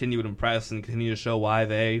 Patriots continue to impress and continue to show why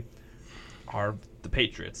they are the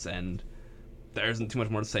Patriots, and there isn't too much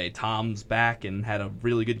more to say. Tom's back and had a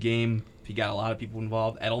really good game. He got a lot of people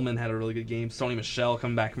involved. Edelman had a really good game. Sony Michel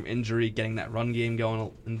coming back from injury, getting that run game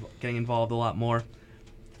going, and getting involved a lot more.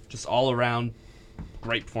 Just all around,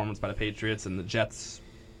 great performance by the Patriots, and the Jets,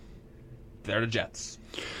 they're the Jets.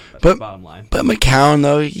 That's the bottom line. But McCown,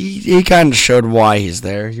 though, he kind of showed why he's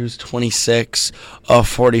there. He was 26 of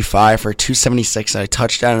 45 for 276 and a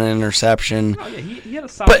touchdown and an interception. Oh, yeah, he had a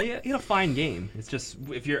solid, he had a fine game. It's just,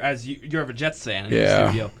 if you're a Jets fan in the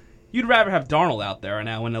studio, you'd rather have Darnold out there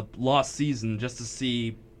now in a lost season just to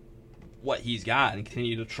see what he's got and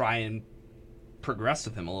continue to try and progress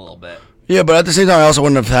with him a little bit. Yeah, but at the same time, I also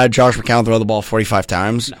wouldn't have had Josh McCown throw the ball 45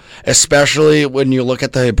 times, especially when you look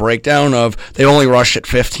at the breakdown of they only rushed it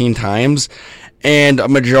 15 times, and a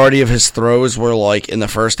majority of his throws were like in the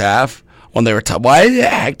first half when they were why the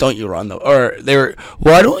heck don't you run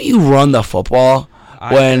why don't you run the football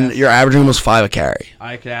when you're averaging almost 5 a carry?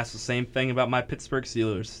 I could ask the same thing about my Pittsburgh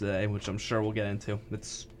Steelers today, which I'm sure we'll get into.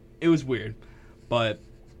 It was weird, but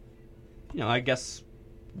I guess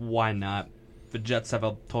why not? The Jets have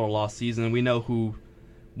a total loss season, and we know who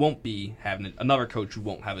won't be having it. Another coach who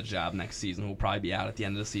won't have a job next season will probably be out at the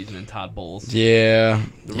end of the season, and Todd Bowles. Yeah.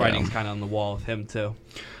 The writing's kind of on the wall with him, too.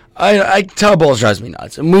 Todd Bowles drives me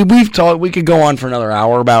nuts. And we've talked, we could go on for another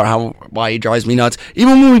hour about why he drives me nuts.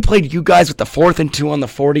 Even when we played you guys with the 4th and 2 on the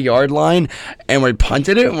 40-yard line, and we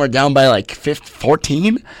punted it, and we're down by like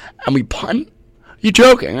 14, and we punt. You're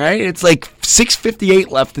joking, right? It's like 6:58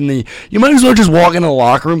 left in the... You might as well just walk into the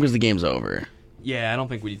locker room because the game's over. Yeah, I don't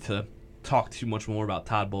think we need to talk too much more about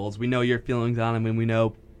Todd Bowles. We know your feelings on him, and we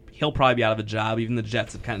know he'll probably be out of a job. Even the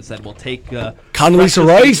Jets have kind of said, we'll take... Condoleezza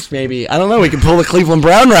Rice, maybe. I don't know. We can pull the Cleveland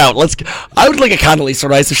Brown route. I would like a Condoleezza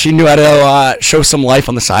Rice if she knew how to show some life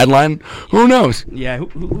on the sideline. Who knows? Yeah,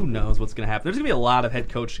 who knows what's going to happen. There's going to be a lot of head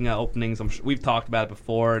coaching openings. I'm sure we've talked about it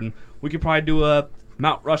before, and we could probably do a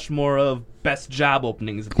Mount Rushmore of best job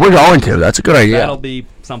openings. We're going to. That's a good idea. That'll be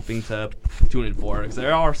something to tune in for, because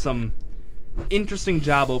there are some interesting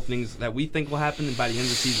job openings that we think will happen, and by the end of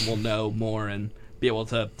the season we'll know more and be able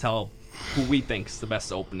to tell who we think's the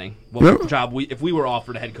best opening. What job if we were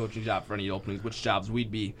offered a head coaching job for any openings, which jobs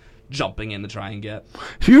we'd be jumping in to try and get.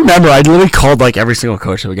 If you remember, I literally called like every single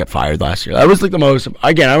coach that would get fired last year. That was like the most,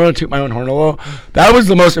 again, I'm going to toot my own horn a little. That was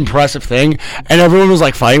the most impressive thing, and everyone was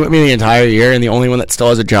like fighting with me the entire year, and the only one that still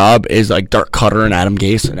has a job is like Dirk Cutter and Adam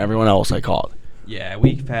Gase, and everyone else I called. Yeah,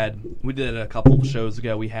 we did it a couple of shows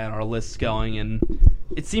ago. We had our lists going, and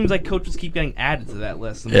it seems like coaches keep getting added to that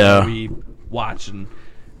list the more we watch, and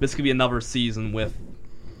this could be another season with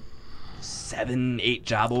 7-8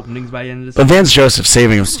 job openings by the end of the season. But Vance Joseph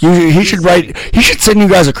saving him. He should send you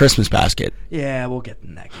guys a Christmas basket. Yeah, we'll get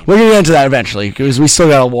in that game. We're going to get into that eventually because we still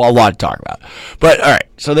got a lot to talk about. But, all right,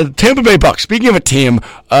 so the Tampa Bay Bucs, speaking of a team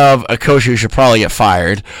of a coach who should probably get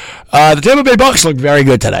fired, the Tampa Bay Bucs looked very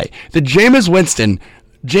good today. The famous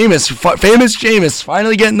Jameis,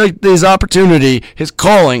 finally getting his opportunity, his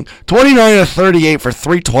calling, 29-38 for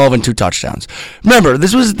 312 and 2 touchdowns. Remember,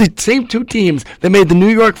 this was the same 2 teams that made the New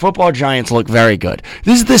York Football Giants look very good.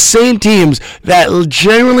 These are the same teams that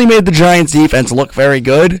generally made the Giants defense look very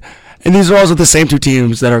good, and these are also the same 2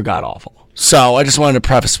 teams that are god-awful. So I just wanted to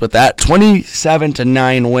preface with that.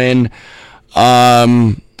 27-9 win.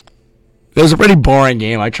 It was a pretty boring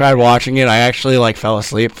game. I tried watching it. I actually fell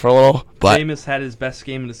asleep for a little. But Jameis had his best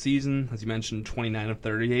game of the season, as you mentioned, 29 of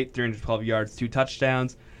 38, 312 yards, 2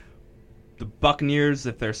 touchdowns. The Buccaneers,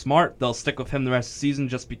 if they're smart, they'll stick with him the rest of the season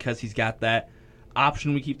just because he's got that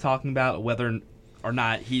option we keep talking about, whether or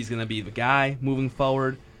not he's going to be the guy moving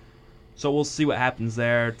forward. So we'll see what happens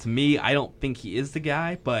there. To me, I don't think he is the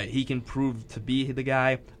guy, but he can prove to be the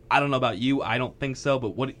guy. I don't know about you. I don't think so,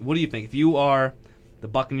 but what do you think? If you are the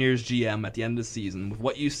Buccaneers GM at the end of the season, with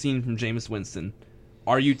what you've seen from Jameis Winston,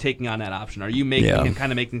 are you taking on that option? Are you making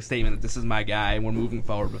a statement that this is my guy and we're moving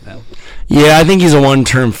forward with him? Yeah, I think he's a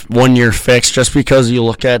one-year fix just because you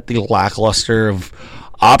look at the lackluster of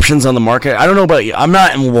options on the market. I don't know about you. I'm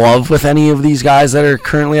not in love with any of these guys that are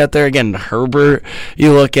currently out there. Again, Herbert,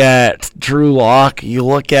 you look at Drew Lock, you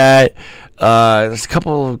look at there's a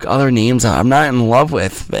couple of other names I'm not in love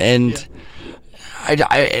with. And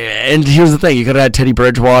and here's the thing. You could have had Teddy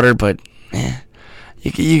Bridgewater, but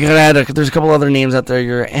you could have had there's a couple other names out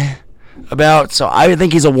there about. So I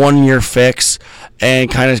think he's a 1-year fix and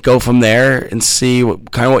kind of go from there and see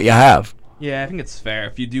what you have. Yeah, I think it's fair.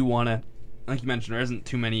 If you do want to, like you mentioned, there isn't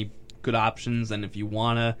too many good options, and if you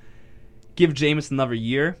want to give Jameis another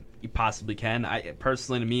year, you possibly can.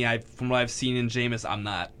 From what I've seen in Jameis, I'm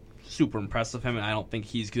not super impressed with him, and I don't think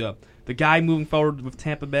he's the guy moving forward with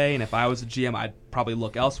Tampa Bay. And if I was a GM, I'd probably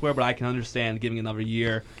look elsewhere, but I can understand giving another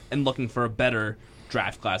year and looking for a better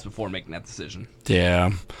draft class before making that decision.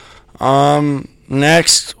 Yeah.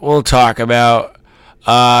 Next, we'll talk about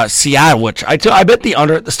Seattle, which I bet the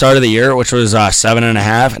under at the start of the year, which was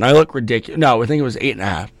 7.5, and I look ridiculous. No, I think it was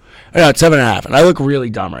 8.5. No, it's 7.5, and I look really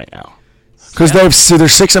dumb right now because they're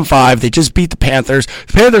 6-5. They just beat the Panthers.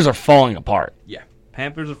 The Panthers are falling apart. Yeah,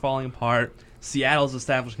 Panthers are falling apart. Seattle's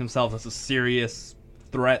established himself as a serious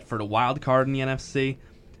threat for the wild card in the NFC.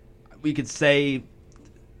 We could say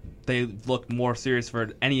they look more serious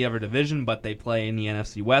for any other division, but they play in the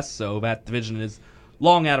NFC West, so that division is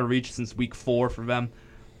long out of reach since week 4 for them.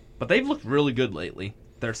 But they've looked really good lately.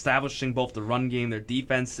 They're establishing both the run game, their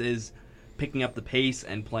defense is picking up the pace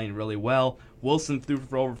and playing really well. Wilson threw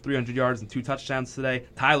for over 300 yards and 2 touchdowns today.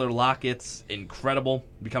 Tyler Lockett's incredible,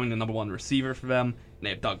 becoming the number 1 receiver for them. And they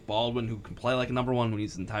have Doug Baldwin, who can play like a number 1 when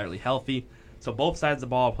he's entirely healthy. So both sides of the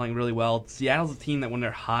ball are playing really well. Seattle's a team that when they're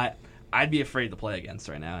hot, I'd be afraid to play against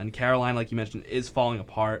right now. And Carolina, like you mentioned, is falling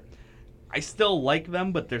apart. I still like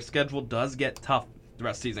them, but their schedule does get tough the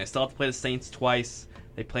rest of the season. They still have to play the Saints twice.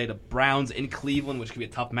 They play the Browns in Cleveland, which could be a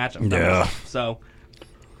tough matchup. Yeah. So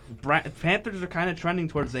Panthers are kind of trending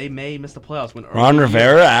towards they may miss the playoffs. When Ron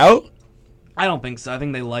Rivera out? I don't think so. I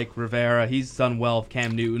think they like Rivera. He's done well with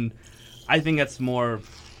Cam Newton. I think that's more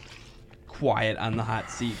quiet on the hot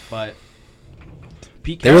seat, but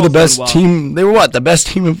Pete They were the Carroll's best done well. team. They were what? The best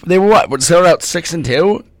team. They were what? What, started out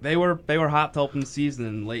 6-2? They were hot to open the season,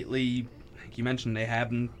 and lately, like you mentioned,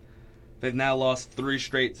 they've now lost 3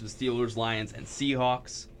 straight to the Steelers, Lions, and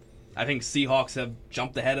Seahawks. I think Seahawks have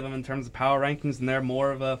jumped ahead of them in terms of power rankings, and they're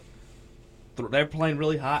more of they're playing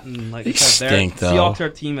really hot, and like They I said, stink, though. Seahawks are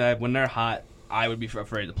a team that when they're hot, I would be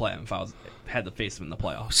afraid to play them if I had to face them in the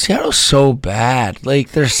playoffs. Seattle's so bad.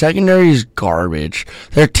 Like, their secondary is garbage.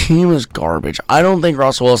 Their team is garbage. I don't think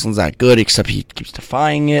Russell Wilson's that good, except he keeps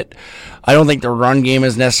defying it. I don't think their run game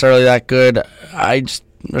is necessarily that good.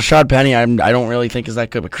 Rashad Penny, I don't really think is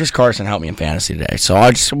that good, but Chris Carson helped me in fantasy today. So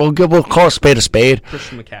we'll call a spade a spade.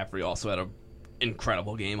 Christian McCaffrey also had an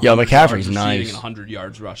incredible game. Yeah, 100 McCaffrey's yards receiving nice. and 100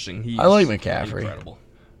 yards rushing. I like McCaffrey. Incredible.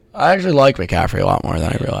 I actually like McCaffrey a lot more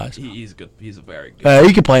than I realized. He's good. He's a very good.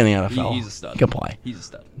 He could play in the NFL. He's a stud. He could play. He's a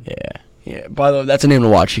stud. Yeah. By the way, that's a name to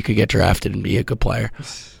watch. He could get drafted and be a good player.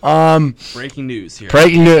 Breaking news here.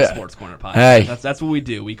 Breaking news. Sports Corner podcast. Hey. That's what we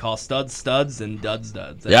do. We call studs studs and duds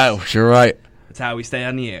duds. Yeah, you're right. That's how we stay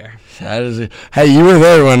on the air. That is it. Hey, you were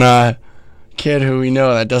there when kid who we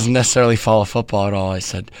know that doesn't necessarily follow football at all. I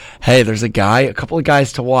said, hey, there's a couple of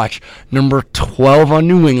guys to watch. Number 12 on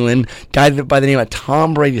New England, guy by the name of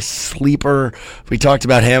Tom Brady, sleeper. We talked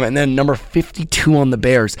about him. And then number 52 on the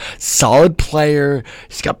Bears, solid player.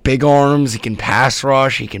 He's got big arms. He can pass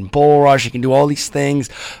rush. He can bull rush. He can do all these things.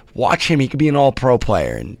 Watch him. He could be an all-pro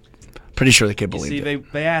player. And pretty sure the kid believed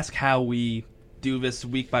it. They ask how we do this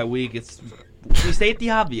week by week. We state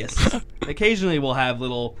the obvious. Occasionally, we'll have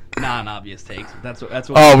little non-obvious takes. But that's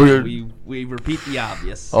what we repeat the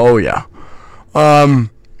obvious. Oh yeah. I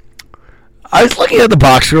was looking at the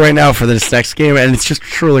box score right now for this next game, and it's just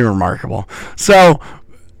truly remarkable. So,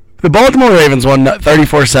 the Baltimore Ravens won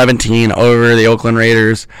 34-17 over the Oakland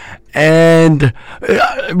Raiders, and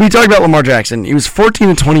we talked about Lamar Jackson. He was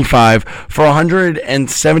 14-25 for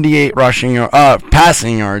 178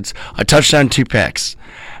 passing yards, a touchdown, 2 picks.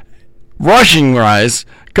 Rushing wise,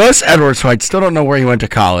 Gus Edwards, who I still don't know where he went to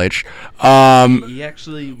college. He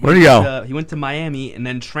actually where'd he go? He went to Miami and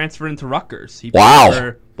then transferred into Rutgers. He Wow. played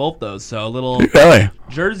for both those. So a little Really?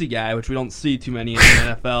 Jersey guy, which we don't see too many in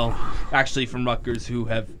the NFL, actually from Rutgers, who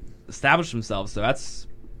have established themselves. So that's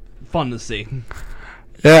fun to see.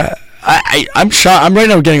 Yeah, I'm shocked. I'm right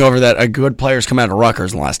now getting over that a good players come out of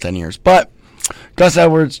Rutgers in the last 10 years. But Gus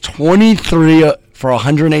Edwards, 23 for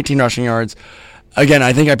 118 rushing yards. Again,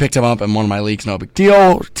 I think I picked him up in one of my leagues. No big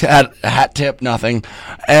deal. Hat tip, nothing.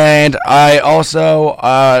 And I also,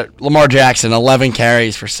 Lamar Jackson, 11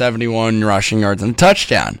 carries for 71 rushing yards and a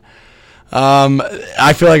touchdown.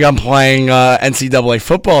 I feel like I'm playing NCAA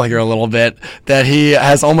football here a little bit, that he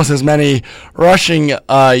has almost as many rushing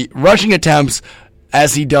attempts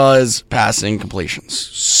as he does passing completions.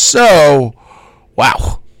 So,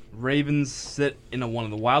 wow. Ravens sit in one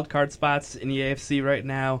of the wild card spots in the AFC right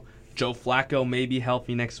now. Joe Flacco may be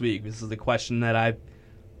healthy next week. This is the question that I've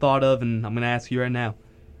thought of, and I'm going to ask you right now.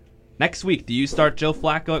 Next week, do you start Joe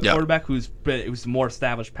Flacco at Yeah. quarterback, who's a more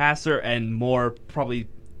established passer and more probably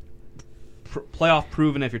playoff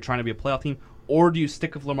proven if you're trying to be a playoff team, or do you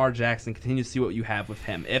stick with Lamar Jackson, continue to see what you have with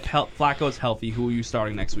him? If Flacco is healthy, who are you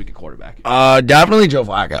starting next week at quarterback? Definitely Joe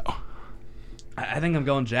Flacco. I think I'm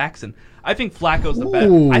going Jackson. I think Flacco's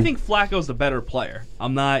the better player.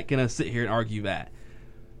 I'm not gonna sit here and argue that.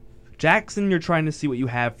 Jackson, you're trying to see what you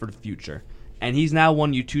have for the future, and he's now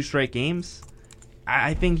won you 2 straight games.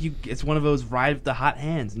 I think it's one of those ride with the hot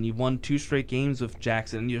hands, and you've won 2 straight games with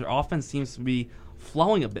Jackson, and your offense seems to be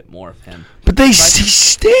flowing a bit more of him. But he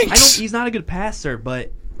stinks. He's not a good passer,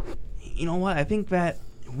 but you know what? I think that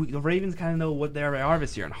the Ravens kind of know what they are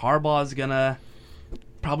this year, and Harbaugh's gonna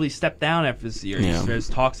probably step down after this year. Yeah. There's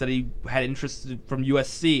talks that he had interest from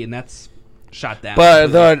USC, and that's shot down. But I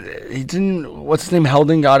thought he didn't. What's his name?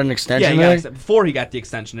 Heldon got an extension. Before he got the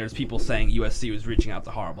extension, there's people saying USC was reaching out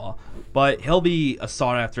to Harbaugh, but he'll be a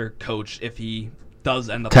sought-after coach if he does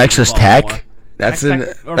end up Texas playing Tech. more. That's Or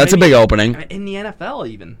a maybe big opening. in the NFL.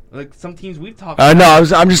 Even like some teams we've talked. No,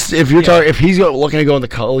 about. I'm just if you're talking if he's looking to go in the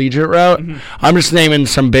collegiate route, I'm just naming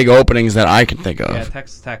some big openings that I can think of. Yeah,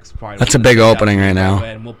 Texas Tech's probably That's a big opening right now.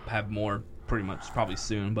 and we'll have more pretty much probably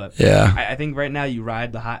soon. But Yeah. I think right now you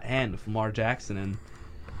ride the hot hand with Lamar Jackson, and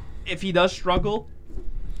if he does struggle,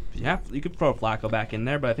 yeah, you could throw Flacco back in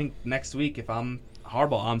there. But I think next week, if I'm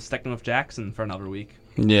Harbaugh, I'm sticking with Jackson for another week.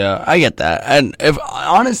 Yeah, I get that. And if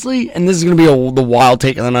honestly, and this is going to be the wild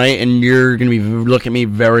take of the night, and you're going to be looking at me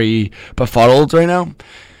very befuddled right now.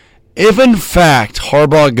 If in fact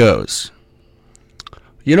Harbaugh goes,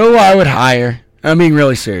 you know who I would hire? I'm being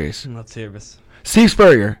really serious. Let's hear this. Steve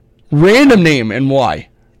Spurrier. Random name and why?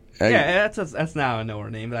 Yeah, that's now a knower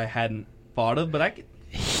name that I hadn't thought of, but I could.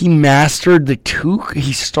 He mastered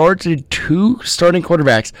he started 2 starting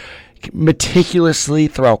quarterbacks meticulously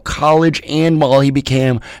throughout college and while he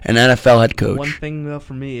became an NFL head coach. One thing, though,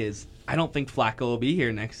 for me is I don't think Flacco will be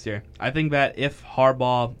here next year. I think that if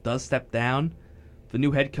Harbaugh does step down, the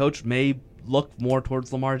new head coach may look more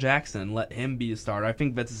towards Lamar Jackson and let him be the starter. I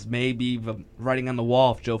think this may be the writing on the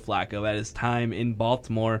wall of Joe Flacco that his time in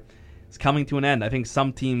Baltimore is coming to an end. I think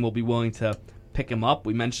some team will be willing to pick him up.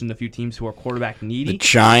 We mentioned a few teams who are quarterback needy. The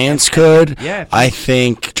Giants could. Yeah, I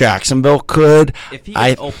think Jacksonville could. If he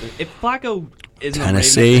gets open, if Flacco isn't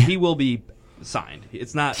Tennessee. a Raven, he will be signed.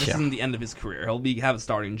 It's not. This isn't the end of his career. He'll have a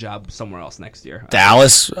starting job somewhere else next year.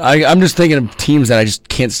 Dallas. I'm just thinking of teams that I just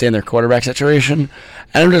can't stand their quarterback situation,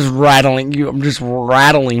 and I'm just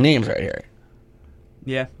rattling names right here.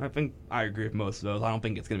 Yeah, I think I agree with most of those. I don't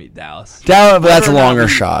think it's going to be Dallas. But that's a Whether or not longer we-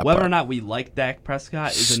 shot. Whether but- or not we like Dak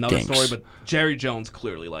Prescott is another Stinks. story, but Jerry Jones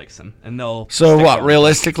clearly likes him, and they'll. So stick what? with him.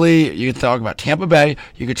 Realistically, you could talk about Tampa Bay.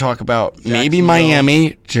 You could talk about maybe Jacksonville.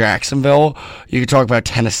 Miami, Jacksonville. You could talk about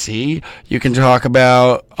Tennessee. You can talk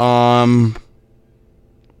about a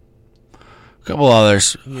couple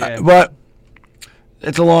others. Yeah. But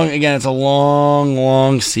it's a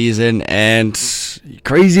long season and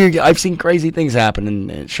crazy. I've seen crazy things happen and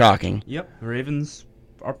it's shocking. Yep, the Ravens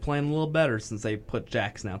are playing a little better since they put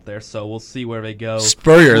Jackson out there, so we'll see where they go.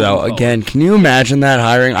 Spurrier moving though, forward. again, can you imagine that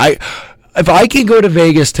hiring? If I could go to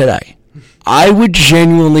Vegas today, I would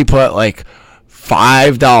genuinely put like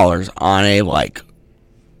 $5 on a like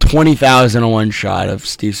 20,000 on one shot of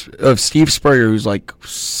Steve Spurrier, who's like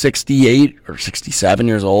 68 or 67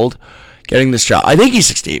 years old, getting this job. I think he's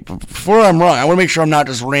 68. But before I'm wrong, I want to make sure I'm not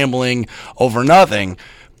just rambling over nothing.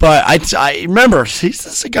 But I remember he's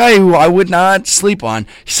just a guy who I would not sleep on.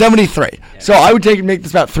 He's 73, so I would make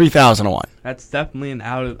this about 3,000 to 1. That's definitely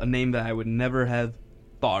a name that I would never have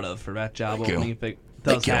thought of for that job Thank you. opening if it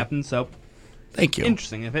does Thank you. happen. So Thank you.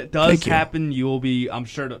 interesting. If it does Thank you. happen, you will be. I'm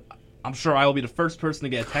sure I will be the first person to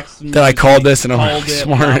get a text from you. That I called this and I'm called really it,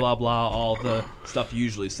 smart. blah blah blah. All the stuff you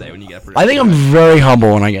usually say when you get a I think I'm very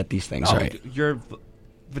humble when I get these things right. You're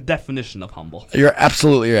the definition of humble. You're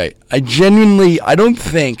absolutely right. I don't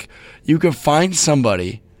think you can find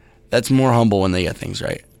somebody that's more humble when they get things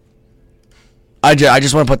right. I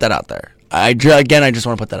just want to put that out there. I just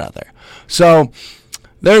want to put that out there. So,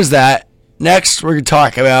 there's that. Next, we're going to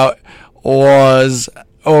talk about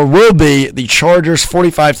will be the Chargers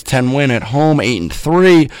 45-10 win at home,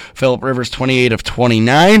 8-3. Phillip Rivers 28 of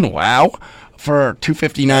 29. Wow. For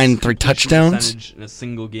 259, 3 touchdowns. Percentage in a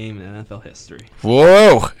single game in NFL history.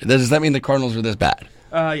 Whoa. Does that mean the Cardinals are this bad?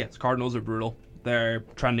 Yes, Cardinals are brutal. They're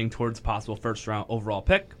trending towards possible first-round overall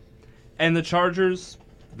pick. And the Chargers,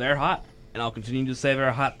 they're hot. And I'll continue to say they're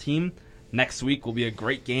a hot team. Next week will be a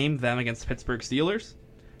great game, them against the Pittsburgh Steelers.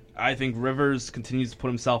 I think Rivers continues to put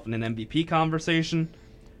himself in an MVP conversation.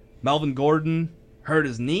 Melvin Gordon hurt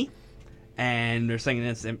his knee, and they're saying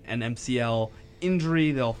it's an MCL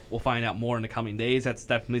injury, we'll find out more in the coming days. That's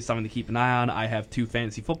definitely something to keep an eye on. I have 2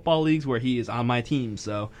 fantasy football leagues where he is on my team,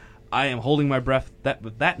 so I am holding my breath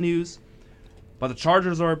with that news. But the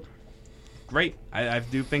Chargers are great. I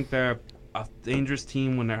do think they're a dangerous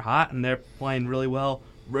team when they're hot, and they're playing really well.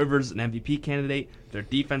 Rivers, an MVP candidate. Their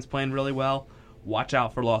defense playing really well. Watch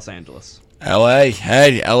out for Los Angeles. LA,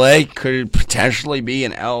 hey, LA could potentially be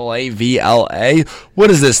an LA v LA. What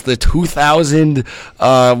is this, the 2000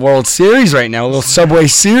 World Series right now, a little Subway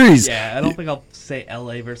Series? Yeah, I don't think I'll say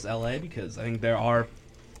LA versus LA because I think there are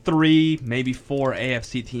 3, maybe 4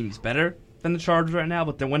 AFC teams better than the Chargers right now,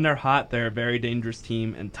 but when they're hot, they're a very dangerous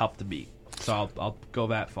team and tough to beat. So I'll go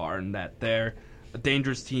that far in that they're a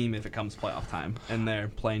dangerous team if it comes playoff time and they're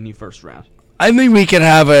playing you first round. I think we could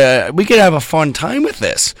have a fun time with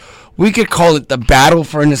this. We could call it the Battle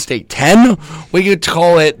for Interstate 10. We could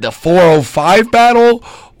call it the 405 battle.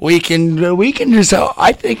 We can just.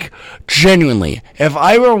 I think genuinely, if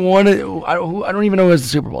I were one, I don't even know who's the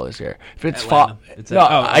Super Bowl this year. If it's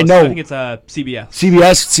I know. I think it's CBS.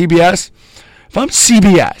 CBS. If I'm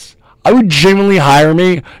CBS, I would genuinely hire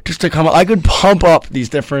me just to come up. I could pump up these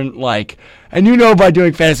different and by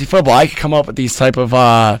doing fantasy football, I could come up with these type of.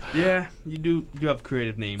 Yeah, you do have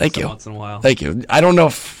creative names. Thank you. Once in a while. Thank you. I don't know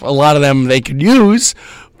if a lot of them they could use,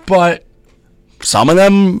 but some of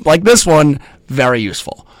them, like this one, very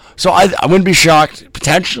useful. So I wouldn't be shocked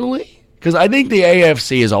potentially because I think the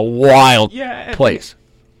AFC is a wild place.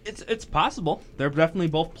 It's possible. They're definitely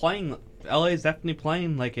both playing. LA is definitely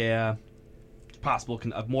playing like a possible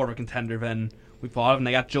more of a contender than we thought of, and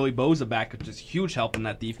they got Joey Bosa back, which is huge help in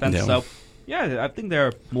that defense. Yeah. So, yeah, I think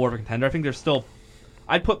they're more of a contender. I think they're still.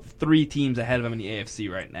 I'd put 3 teams ahead of them in the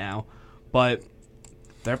AFC right now, but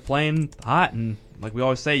they're playing hot, and like we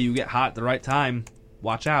always say, you get hot at the right time.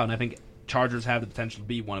 Watch out, and I think Chargers have the potential to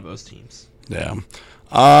be one of those teams. Yeah.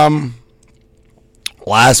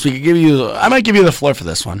 Last we could give you. I might give you the floor for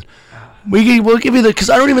this one. We'll give you because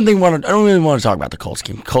I don't really want to talk about the Colts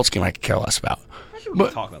game. Colts game I could care less about.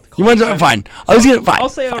 But talk about the Colts. You want to fine? I'll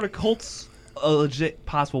say are the Colts a legit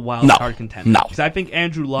possible wild card contender? No, because I think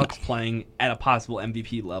Andrew Luck's playing at a possible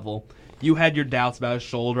MVP level. You had your doubts about his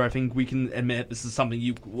shoulder. I think we can admit this is something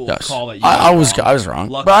you will call that. I was wrong,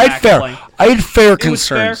 but I had fair concerns. It was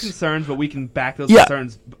fair concerns, but we can back those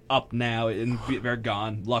concerns up now, and they're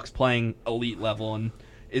gone. Luck's playing elite level and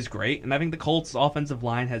is great, and I think the Colts' offensive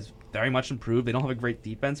line has very much improved. They don't have a great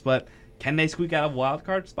defense, but can they squeak out a wild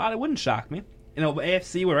card spot? It wouldn't shock me.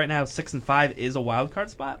 AFC, where right now 6-5 is a wild card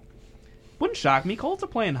spot, wouldn't shock me. Colts are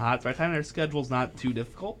playing hot. By the time their schedule's not too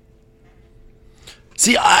difficult.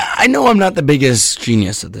 See, I know I'm not the biggest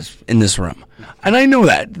genius in this room, and I know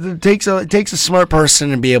that it takes a smart person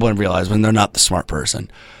to be able to realize when they're not the smart person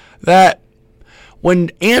that when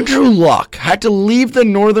Andrew Luck had to leave the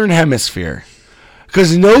Northern Hemisphere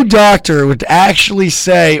because no doctor would actually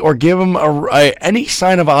say or give him any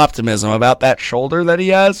sign of optimism about that shoulder that he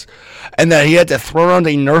has, and that he had to throw around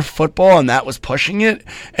a Nerf football and that was pushing it,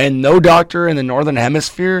 and no doctor in the Northern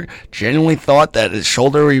Hemisphere genuinely thought that his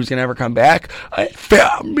shoulder he was going to ever come back.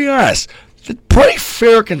 I'll be honest, pretty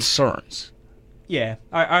fair concerns. Yeah,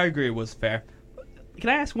 I agree it was fair. Can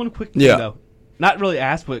I ask one quick thing, though? Not really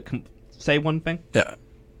ask, but say one thing? Yeah.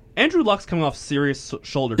 Andrew Luck's coming off serious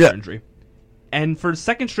shoulder surgery. And for the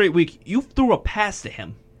second straight week, you threw a pass to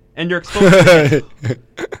him, and you're exposing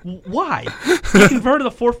him. Why? He converted a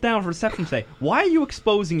 4th down for reception today. Why are you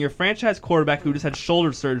exposing your franchise quarterback who just had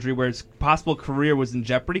shoulder surgery where his possible career was in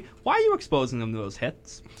jeopardy? Why are you exposing him to those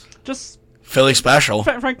hits? Just Philly special.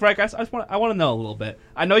 Frank, I want to know a little bit.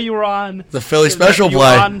 I know you were on the Philly special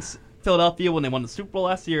play. You were on Philadelphia when they won the Super Bowl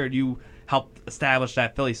last year, and you helped establish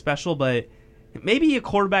that Philly special, but maybe a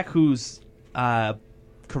quarterback whose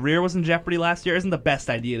career was in jeopardy last year isn't the best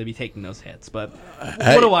idea to be taking those hits, but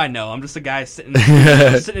what do I know? I'm just a guy sitting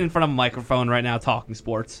in front of a microphone right now talking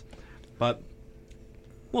sports, but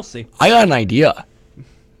we'll see. I got an idea.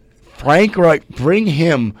 Frank Reich, bring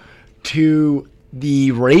him to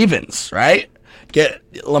the Ravens, right? Get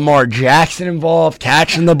Lamar Jackson involved,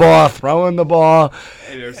 catching the ball, throwing the ball.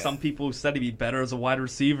 Hey, there's some people who said he'd be better as a wide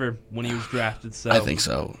receiver when he was drafted. So I think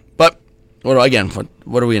so, but what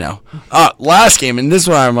do we know? Last game, and this is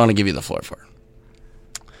what I want to give you the floor for.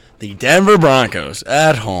 The Denver Broncos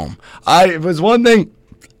at home. It was one thing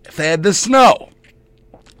if they had the snow.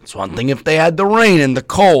 It's one thing if they had the rain and the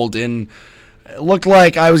cold, and it looked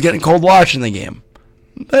like I was getting cold watching the game.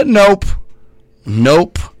 But nope,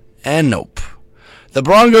 and nope. The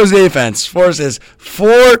Broncos defense forces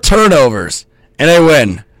 4 turnovers and a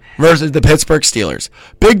win versus the Pittsburgh Steelers.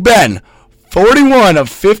 Big Ben, 41 of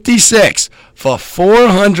 56 for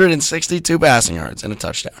 462 passing yards and a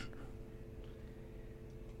touchdown.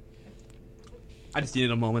 I just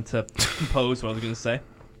needed a moment to compose what I was going to say.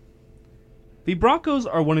 The Broncos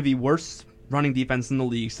are one of the worst running defense in the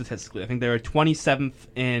league statistically. I think they were 27th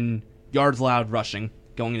in yards allowed rushing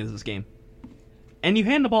going into this game. And you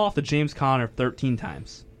hand the ball off to James Conner 13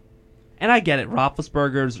 times. And I get it.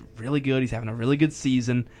 Roethlisberger's really good. He's having a really good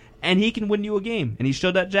season. And he can win you a game. And he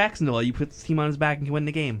showed that Jacksonville. You put this team on his back and can win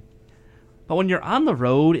the game. But when you're on the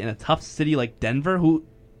road in a tough city like Denver, who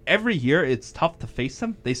every year it's tough to face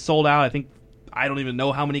them. They sold out. I don't even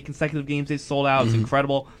know how many consecutive games they sold out. It's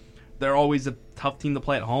incredible. They're always a tough team to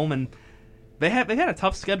play at home. And they had a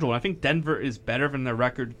tough schedule. And I think Denver is better than their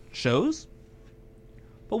record shows.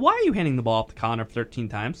 But why are you handing the ball up to Conner 13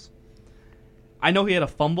 times? I know he had a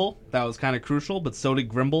fumble that was kind of crucial, but so did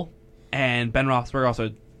Grimble. And Ben Roethlisberger also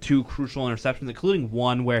had 2 crucial interceptions, including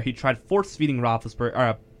one where he tried force-feeding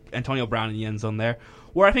Antonio Brown in the end zone there,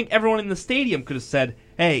 where I think everyone in the stadium could have said,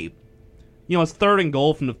 hey, it's 3rd and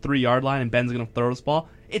goal from the 3-yard line and Ben's going to throw this ball.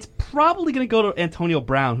 It's probably going to go to Antonio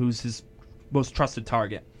Brown, who's his most trusted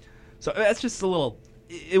target. So that's just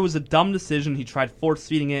it was a dumb decision. He tried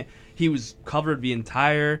force-feeding it. He was covered the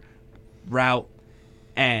entire route,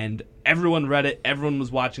 and everyone read it. Everyone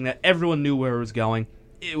was watching that. Everyone knew where it was going.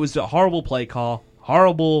 It was a horrible play call,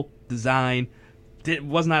 horrible design.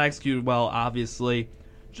 Was not executed well, obviously.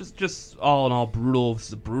 Just all in all, brutal. This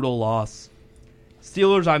is a brutal loss.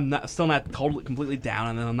 Steelers, I'm still not completely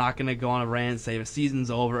down, and I'm not going to go on a rant and say the season's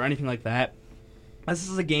over or anything like that. This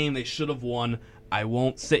is a game they should have won. I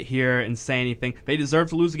won't sit here and say anything. They deserve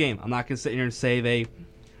to lose a game. I'm not going to sit here and say they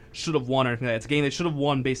should have won or anything like that. It's a game they should have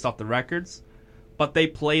won based off the records, but they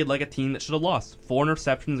played like a team that should have lost. 4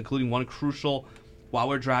 interceptions, including one crucial while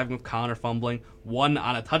we're driving with Conner fumbling. One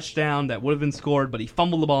on a touchdown that would have been scored, but he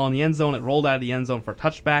fumbled the ball in the end zone. It rolled out of the end zone for a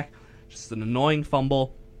touchback. Just an annoying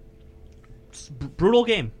fumble. Just brutal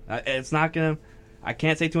game. It's not going to... I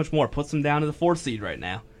can't say too much more. Puts them down to the 4th seed right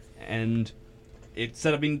now. And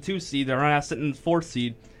instead of being the 2 seed, they're right now sitting in the 4th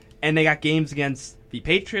seed. And they got games against the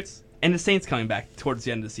Patriots and the Saints coming back towards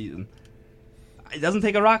the end of the season. It doesn't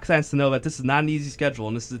take a rocket science to know that this is not an easy schedule,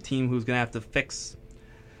 and this is a team who's going to have to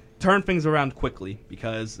turn things around quickly,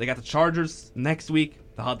 because they got the Chargers next week,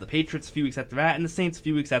 they'll have the Patriots a few weeks after that, and the Saints a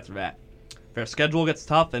few weeks after that. If their schedule gets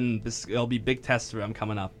tough, and it'll be big tests for them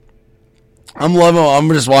coming up. I'm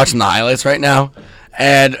just watching the highlights right now,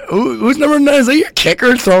 and who's number 9? Is that your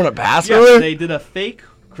kicker throwing a pass? Yes, they did a fake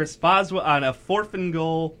Chris Boswell on a 4th and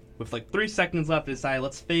goal with 3 seconds left. They decided,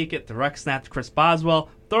 let's fake it. Direct snap to Chris Boswell.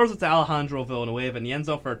 Throws it to Alejandro Villanueva in the end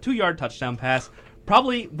zone for a 2-yard touchdown pass.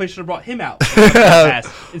 Probably they should have brought him out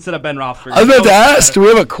instead of Ben Roethlisberger. I was about to ask, do we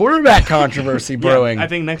have a quarterback controversy brewing? I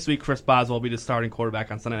think next week Chris Boswell will be the starting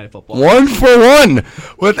quarterback on Sunday Night Football. 1 for 1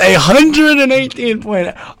 with 118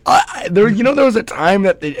 point. There was a time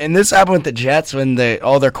that, and this happened with the Jets when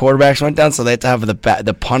all their quarterbacks went down, so they had to have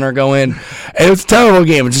the punter go in. And it was a terrible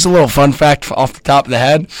game. It's just a little fun fact off the top of the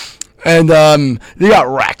head. And they got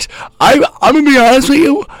wrecked. I'm going to be honest with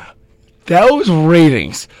you, those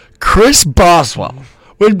ratings, Chris Boswell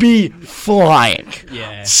would be flying.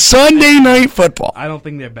 Yeah. Sunday Night Football. I don't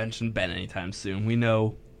think they're benching Ben anytime soon. We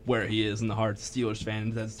know where he is in the hearts of Steelers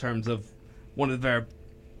fans in terms of one of their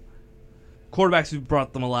quarterbacks who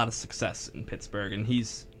brought them a lot of success in Pittsburgh, and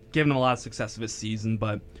he's given them a lot of success this season.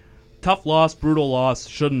 But tough loss, brutal loss,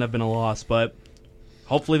 shouldn't have been a loss, but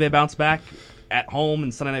hopefully they bounce back at home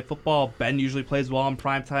in Sunday Night Football. Ben usually plays well in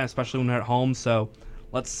primetime, especially when they're at home, so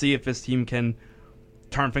let's see if this team can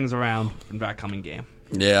turn things around in that coming game.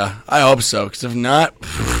 Yeah, I hope so, because if not,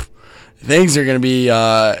 things are going to be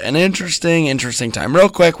an interesting time. Real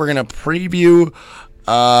quick, we're going to preview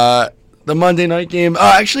the Monday night game.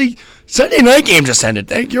 Actually, Sunday night game just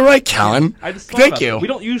ended. You're right, Callan. I just Thank you. We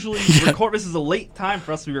don't usually record. This is a late time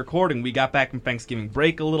for us to be recording. We got back from Thanksgiving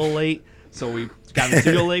break a little late, so we got in the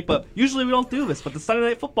studio late. But usually we don't do this. But the Sunday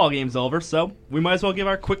Night Football game's over, so we might as well give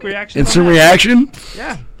our quick reaction. Instant reaction?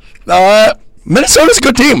 Yeah. Minnesota's a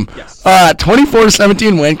good team. Yes.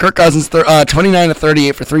 24-17 win. Kirk Cousins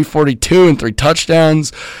 29-38 for 342 and 3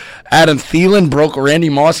 touchdowns. Adam Thielen broke Randy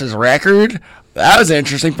Moss's record. That was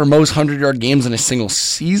interesting for most 100-yard games in a single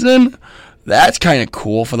season. That's kind of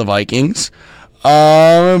cool for the Vikings.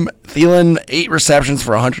 Thielen 8 receptions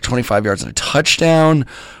for 125 yards and a touchdown.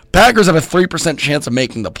 Packers have a 3% chance of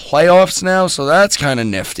making the playoffs now, so that's kind of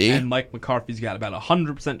nifty. And Mike McCarthy's got about a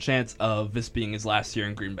 100% chance of this being his last year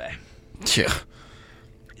in Green Bay.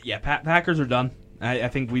 Yeah, Packers are done. I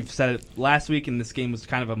think we've said it last week, and this game was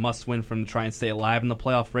kind of a must-win for them to try and stay alive in the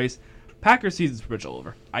playoff race. Packers season's pretty much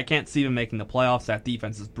over. I can't see them making the playoffs. That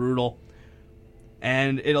defense is brutal.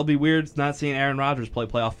 And it'll be weird not seeing Aaron Rodgers play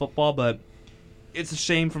playoff football, but it's a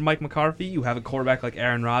shame for Mike McCarthy. You have a quarterback like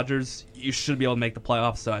Aaron Rodgers. You should be able to make the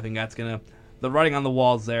playoffs, so I think that's going to... The writing on the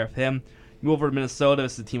wall is there with him. You move over to Minnesota.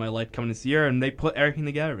 This is a team I like coming this year, and they put everything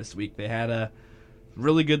together this week. They had a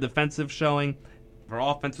really good defensive showing. Their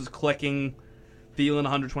offense was clicking. Thielen,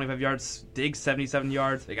 125 yards. Diggs, 77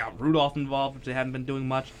 yards. They got Rudolph involved, which they hadn't been doing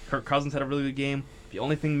much. Kirk Cousins had a really good game. The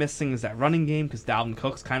only thing missing is that running game, because Dalvin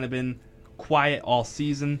Cook's kind of been quiet all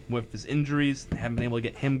season with his injuries. They haven't been able to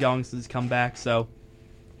get him going since he's come back. So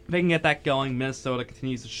if they can get that going, Minnesota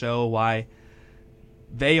continues to show why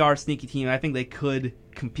they are a sneaky team. I think they could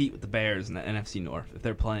compete with the Bears in the NFC North if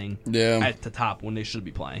they're playing at the top when they should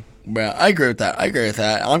be playing. Yeah, I agree with that.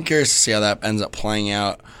 I'm curious to see how that ends up playing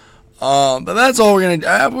out. But that's all we're going to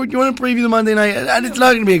do. You want to preview the Monday night? It's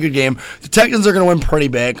not going to be a good game. The Texans are going to win pretty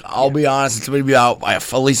big. I'll be honest. It's going to be out by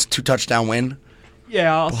at least 2-touchdown win.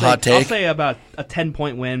 Yeah, I'll say about a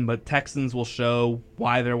 10-point win, but Texans will show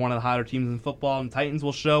why they're one of the hotter teams in football, and Titans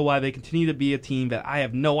will show why they continue to be a team that I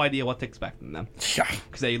have no idea what to expect from them. Yeah.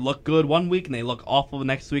 Because they look good one week, and they look awful the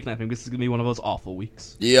next week, and I think this is going to be one of those awful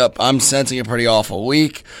weeks. Yep, I'm sensing a pretty awful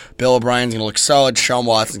week. Bill O'Brien's going to look solid. Sean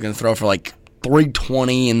Watson's going to throw for like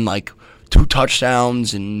 320 and like 2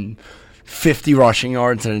 touchdowns and 50 rushing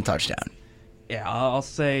yards and a touchdown. Yeah, I'll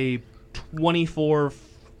say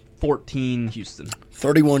 24-14 Houston.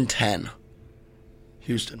 31-10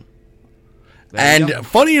 Houston. And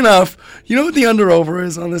funny enough, you know what the under-over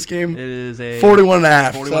is on this game? It is a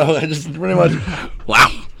 41.5. So I just pretty much, wow.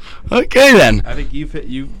 Okay then. I think you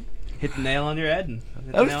hit the nail on your head.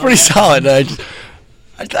 That was pretty solid. I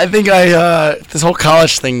think this whole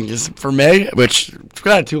college thing is for me, which it's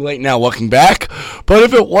kind of too late now looking back. But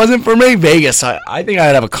if it wasn't for me, Vegas, I think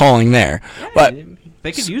I'd have a calling there. Yeah, but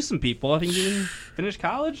they could use some people. I think you didn't finish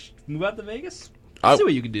college, move out to Vegas. See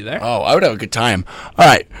what you can do there. Oh, I would have a good time. All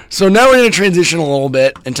right, so now we're going to transition a little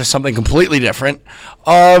bit into something completely different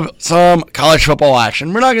of some college football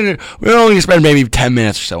action. We're only going to spend maybe 10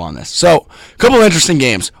 minutes or so on this. So, a couple of interesting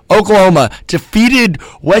games. Oklahoma defeated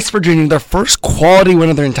West Virginia, their first quality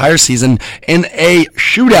win of their entire season, in a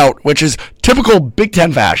shootout, which is typical Big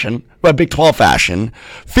 10 fashion. Big 12 fashion,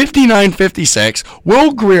 59-56.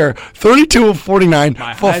 Will Greer, 32 of 49.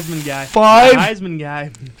 My Heisman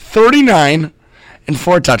guy. 39 and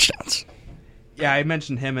 4 touchdowns. Yeah, I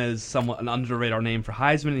mentioned him as somewhat an underrated name for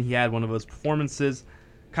Heisman, and he had one of those performances.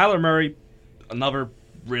 Kyler Murray, another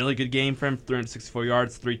really good game for him, 364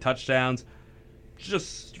 yards, 3 touchdowns.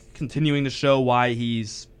 Just continuing to show why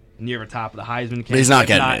he's near the top of the Heisman case. But he's not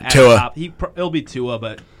getting it. Tua. It'll be Tua,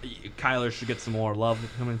 but Kyler should get some more love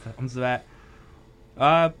when it comes to that.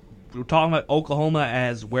 We're talking about Oklahoma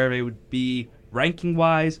as where they would be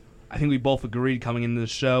ranking-wise. I think we both agreed coming into the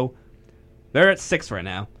show. They're at 6 right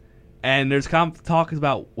now. And there's talk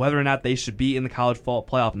about whether or not they should be in the college football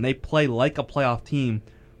playoff. And they play like a playoff team,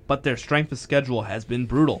 but their strength of schedule has been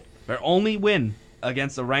brutal. Their only win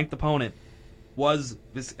against a ranked opponent was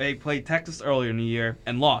they played Texas earlier in the year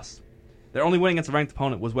and lost. Their only win against a ranked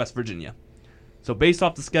opponent was West Virginia. So based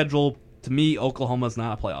off the schedule, to me, Oklahoma's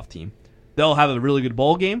not a playoff team. They'll have a really good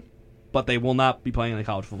bowl game, but they will not be playing in the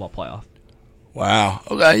college football playoff. Wow.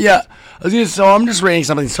 Okay, yeah. So I'm just rating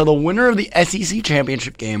something. So the winner of the SEC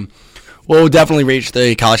championship game will definitely reach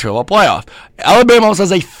the college football playoff. Alabama also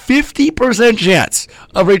has a 50% chance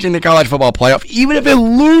of reaching the college football playoff. Even if it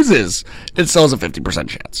loses, it still has a 50%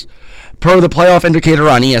 chance. Per the playoff indicator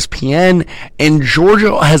on ESPN, and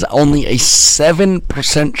Georgia has only a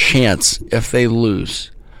 7% chance if they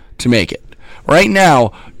lose to make it. Right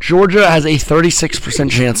now, Georgia has a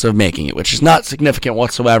 36% chance of making it, which is not significant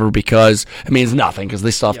whatsoever because it means nothing because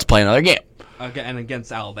they still have to play another game. And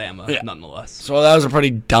against Alabama, nonetheless. So that was a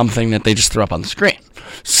pretty dumb thing that they just threw up on the screen.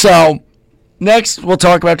 So next, we'll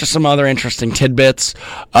talk about just some other interesting tidbits.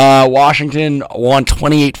 Washington won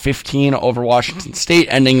 28-15 over Washington State,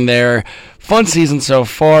 ending their fun season so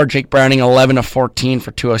far. Jake Browning, 11 of 14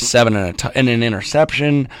 for 207 and an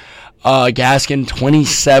interception. Gaskin,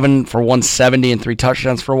 27 for 170 and 3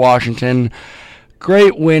 touchdowns for Washington.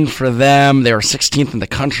 Great win for them. They were 16th in the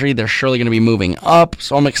country. They're surely going to be moving up,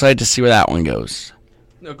 so I'm excited to see where that one goes.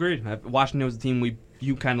 Agreed. Washington was a team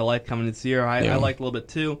you kind of liked coming this year. I liked a little bit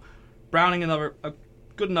too. Browning, a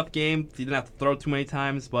good enough game. He didn't have to throw too many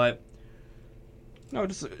times, but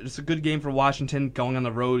just a good game for Washington going on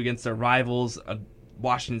the road against their rivals.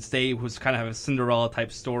 Washington State was kind of have a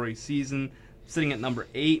Cinderella-type story season, sitting at number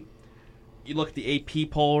 8. You look at the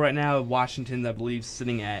AP poll right now, Washington, I believe,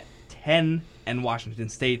 sitting at 10, and Washington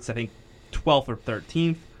State's, I think, 12th or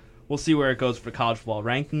 13th. We'll see where it goes for college football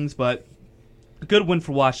rankings, but a good win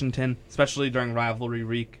for Washington, especially during rivalry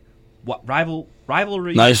week.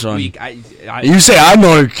 rivalry Nice one. week. You say I'm the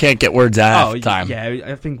one who can't get words out half the time. Yeah,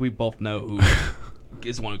 I think we both know who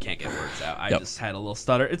is the one who can't get words out. I just had a little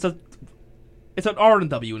stutter. It's an R and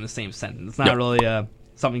W in the same sentence. It's not really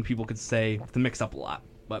something people could say to mix up a lot,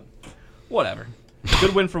 but whatever.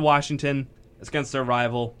 Good win for Washington. It's against their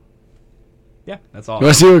rival. Yeah, that's all. You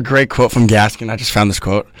want to see a great quote from Gaskin? I just found this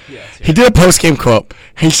quote. Yeah, he did a post-game quote.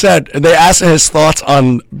 He said, they asked his thoughts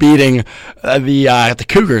on beating the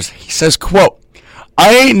Cougars. He says, quote,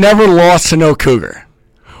 "I ain't never lost to no Cougar."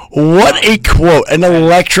 What a quote. An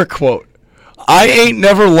electric quote. I ain't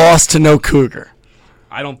never lost to no Cougar.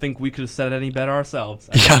 I don't think we could have said it any better ourselves.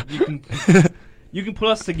 Yeah. You can put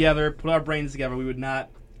us together, put our brains together. We would not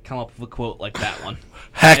come up with a quote like that one.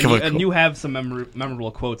 Heck of a quote. And you have some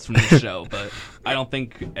memorable quotes from the show, but I don't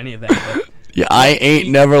think any of that. But yeah, I ain't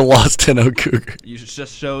never lost to no Cougar. it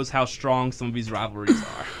just shows how strong some of these rivalries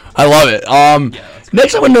are. I love it. That's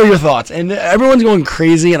Next, I want to know your thoughts. And everyone's going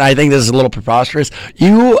crazy, and I think this is a little preposterous.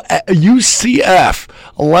 UCF,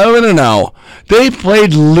 11-0. They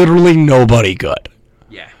played literally nobody good.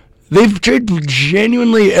 Yeah. They've played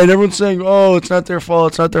genuinely, and everyone's saying, oh, it's not their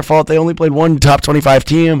fault, it's not their fault. They only played one top 25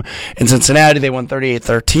 team. In Cincinnati, they won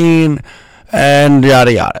 38-13, and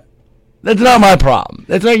yada, yada. That's not my problem.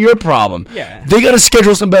 That's not your problem. Yeah. They got to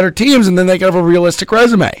schedule some better teams, and then they got to have a realistic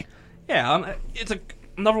resume. Yeah, it's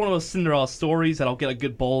another one of those Cinderella stories that'll get a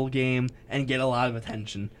good bowl game and get a lot of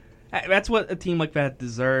attention. That's what a team like that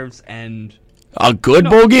deserves, and... A good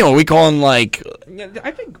bowl game? Are we calling, like...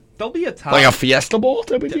 I think there'll be a top... Like a Fiesta Bowl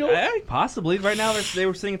type of deal? Possibly. Right now, they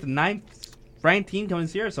were sitting at the 9th ranked team coming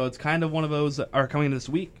this year, so it's kind of one of those are coming this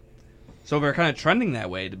week. So they're kind of trending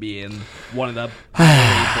that way to be in one of the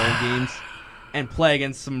bowl games and play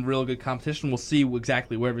against some real good competition. We'll see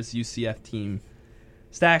exactly where this UCF team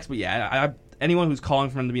stacks. But yeah, anyone who's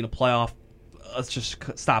calling for them to be in a playoff, let's just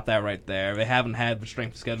stop that right there. They haven't had the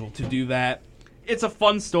strength of schedule to do that. It's a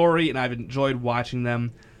fun story, and I've enjoyed watching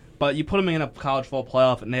them. But you put them in a college football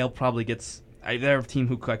playoff, and they'll probably get... They're a team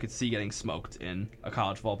who I could see getting smoked in a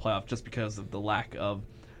college football playoff just because of the lack of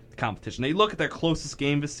competition. They look at their closest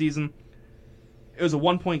game this season. It was a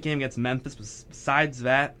 1-point game against Memphis. Besides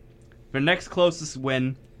that, their next closest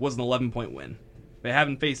win was an 11-point win. They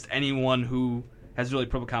haven't faced anyone who has really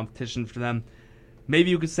put a competition for them. Maybe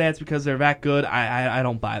you could say it's because they're that good. I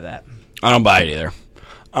don't buy that. I don't buy it either.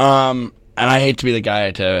 And I hate to be the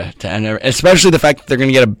guy to end it, especially the fact that they're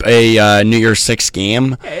going to get a New Year's 6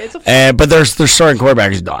 game. Yeah, but their starting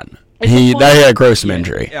quarterback is done. He had a gross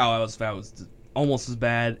injury. Yeah, that was almost as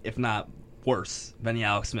bad, if not worse, than the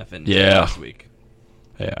Alex Smith injury last week.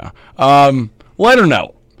 Yeah. Well, I don't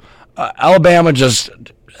know. Alabama just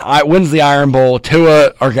wins the Iron Bowl.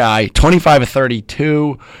 Tua, our guy,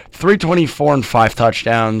 25-32, 324 and 5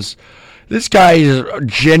 touchdowns. This guy is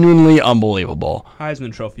genuinely unbelievable.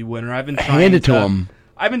 Heisman Trophy winner. I've been trying to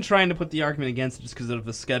put the argument against him just because of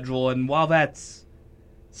the schedule, and while that's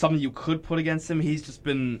something you could put against him, he's just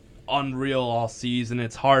been unreal all season.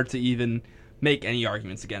 It's hard to even make any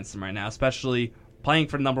arguments against him right now, especially playing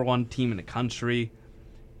for the number 1 team in the country.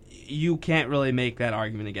 You can't really make that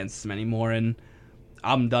argument against him anymore, and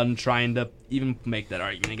I'm done trying to even make that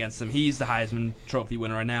argument against him. He's the Heisman Trophy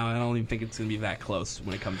winner right now, and I don't even think it's going to be that close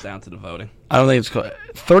when it comes down to the voting. I don't think it's close.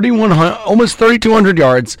 3,200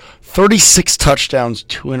 yards, 36 touchdowns,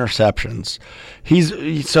 2 interceptions.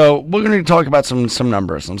 So we're going to talk about some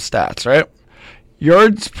numbers, some stats, right?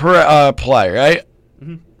 Yards per play, right?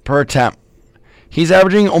 Mm-hmm. Per attempt. He's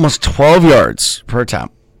averaging almost 12 yards per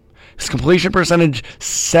attempt. His completion percentage,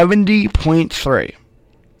 70.3.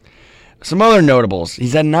 Some other notables.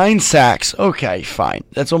 He's had 9 sacks. Okay, fine.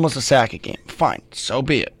 That's almost a sack a game. Fine. So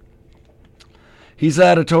be it. He's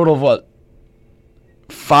had a total of,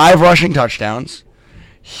 5 rushing touchdowns.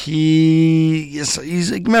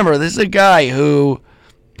 Remember, this is a guy who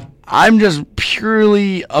I'm just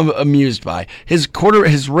purely amused by. His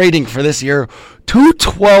rating for this year,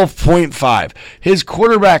 212.5. His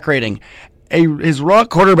quarterback rating, his raw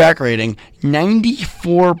quarterback rating,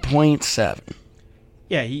 94.7.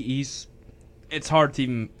 Yeah, it's hard to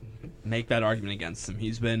even make that argument against him.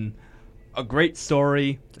 He's been a great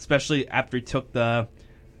story, especially after he took the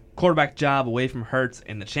quarterback job away from Hurts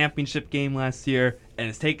in the championship game last year, and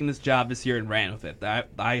has taken this job this year and ran with it.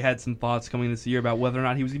 I had some thoughts coming this year about whether or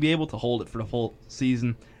not he was going to be able to hold it for the full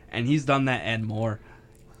season, and he's done that and more,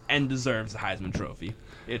 and deserves the Heisman Trophy.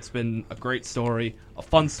 It's been a great story, a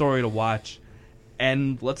fun story to watch,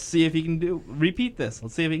 and let's see if he can repeat this.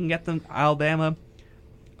 Let's see if he can get them Alabama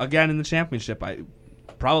again in the championship.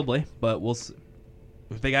 Probably, but we'll see.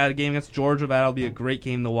 If they got a game against Georgia, that'll be a great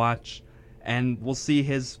game to watch, and we'll see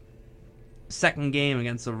his second game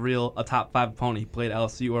against a top 5 opponent. He played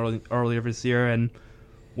LSU earlier this year and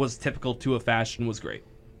was typical to a fashion, was great.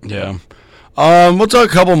 Yeah. We'll talk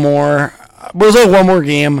a couple more. We'll talk one more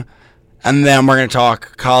game, and then we're going to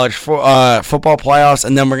talk college football playoffs,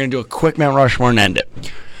 and then we're going to do a quick Mount Rushmore and end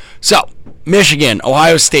it. So, Michigan,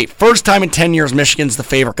 Ohio State. First time in 10 years Michigan's the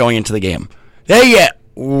favorite going into the game. They get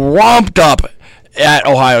whomped up at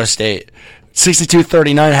Ohio State.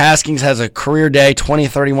 62-39. Haskins has a career day,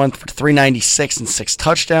 20-31 for 396 and 6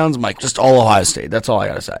 touchdowns. Mike, just all Ohio State. That's all I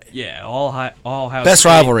got to say. Yeah, all Ohio Best State.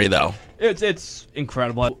 rivalry, though. It's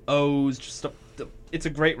incredible. It's a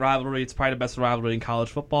great rivalry. It's probably the best rivalry in college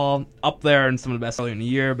football. Up there and some of the best earlier in the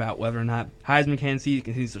year about whether or not Heisman candidacy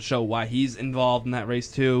continues to show why he's involved in that race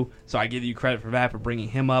too. So I give you credit for that, for bringing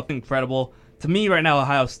him up. Incredible. To me right now,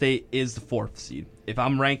 Ohio State is the 4th seed. If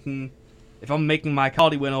I'm making my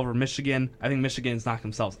quality win over Michigan, I think Michigan's knocked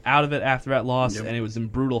themselves out of it after that loss, and it was in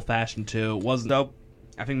brutal fashion too. It wasn't dope.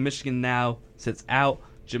 I think Michigan now sits out.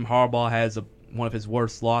 Jim Harbaugh has one of his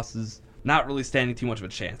worst losses. Not really standing too much of a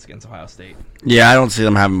chance against Ohio State. Yeah, I don't see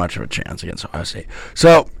them having much of a chance against Ohio State.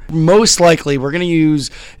 So, most likely, we're going to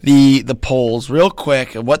use the polls real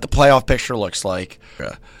quick of what the playoff picture looks like.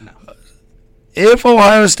 No. If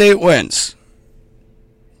Ohio State wins,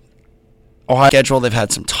 Ohio schedule, they've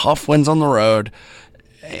had some tough wins on the road.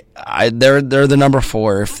 They're the number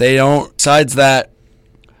 4. If they don't, besides that,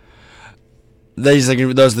 besides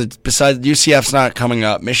UCF's not coming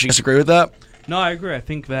up. Michigan disagree with that? No, I agree. I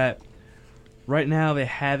think that right now they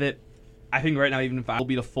have it. I think right now even if I will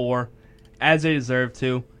be the 4, as they deserve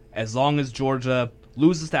to, as long as Georgia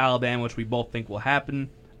loses to Alabama, which we both think will happen,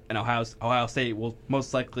 and Ohio State will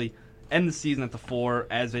most likely end the season at the 4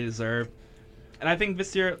 as they deserve. And I think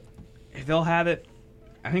this year, if they'll have it,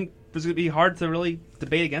 I think it's going to be hard to really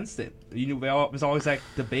debate against it. There's always that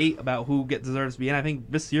debate about who deserves to be in. I think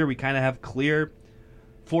this year we kind of have clear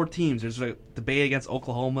 4 teams. There's a debate against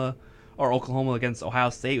Oklahoma against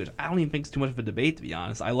Ohio State, which I don't even think is too much of a debate, to be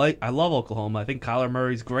honest. I love Oklahoma. I think Kyler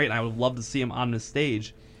Murray's great, and I would love to see him on this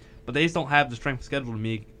stage. But they just don't have the strength of schedule to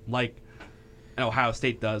me like an Ohio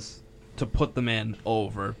State does to put them in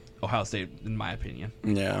over Ohio State, in my opinion.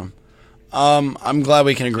 Yeah. I'm glad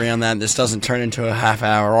we can agree on that. This doesn't turn into a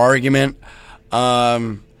half-hour argument.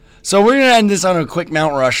 So we're going to end this on a quick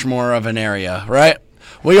Mount Rushmore of an area, right?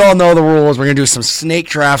 We all know the rules. We're going to do some snake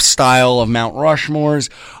draft style of Mount Rushmores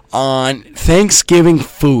on Thanksgiving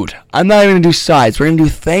food. I'm not even going to do sides. We're going to do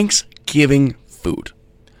Thanksgiving food.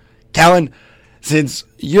 Callan, since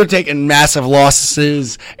you're taking massive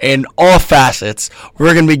losses in all facets,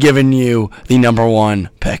 we're going to be giving you the number 1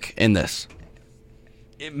 pick in this.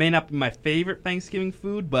 It may not be my favorite Thanksgiving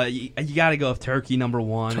food, but you got to go with turkey number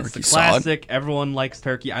 1. Turkey's it's the classic. Solid. Everyone likes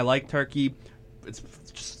turkey. I like turkey. It's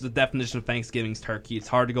just the definition of Thanksgiving's turkey. It's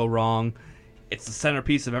hard to go wrong. It's the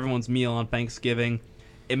centerpiece of everyone's meal on Thanksgiving.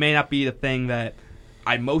 It may not be the thing that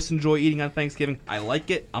I most enjoy eating on Thanksgiving. I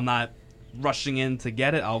like it. I'm not rushing in to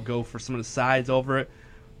get it. I'll go for some of the sides over it.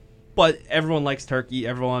 But everyone likes turkey.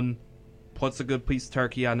 Everyone puts a good piece of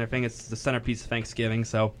turkey on their thing. It's the centerpiece of Thanksgiving,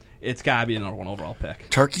 so it's got to be the number 1 overall pick.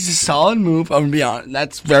 Turkey's a solid move. I'm going to be honest.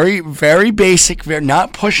 That's very, very basic. We're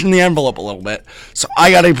not pushing the envelope a little bit. So I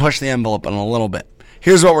got to push the envelope in a little bit.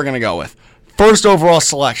 Here's what we're going to go with. First overall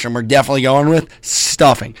selection, we're definitely going with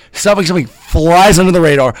stuffing. Something flies under the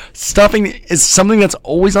radar. Stuffing is something that's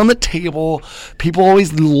always on the table. People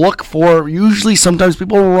always look for. Usually, sometimes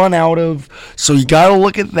people run out of. So you got to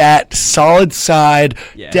look at that. Solid side.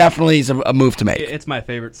 Yeah. Definitely is a move to make. It's my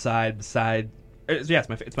favorite side. It's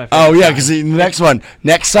my favorite. Oh, yeah, because the next one.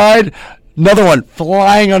 Next side, another one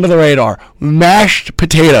flying under the radar. Mashed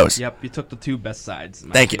potatoes. Yep, you took the 2 best sides.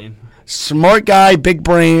 Thank you. Smart guy, big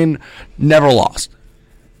brain, never lost.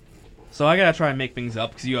 So I got to try and make things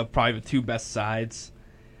up because you have probably the 2 best sides.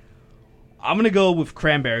 I'm going to go with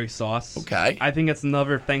cranberry sauce. Okay. I think it's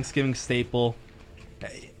another Thanksgiving staple.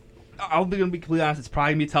 I'm going to be completely honest. It's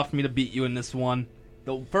probably going to be tough for me to beat you in this one.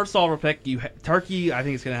 The first overall pick, turkey, I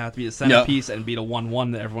think it's going to have to be the centerpiece and be the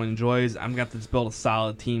 1-1 that everyone enjoys. I'm going to have to just build a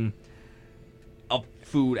solid team of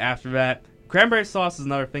food after that. Cranberry sauce is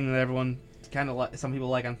another thing that everyone kind of some people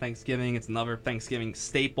like on Thanksgiving. It's another Thanksgiving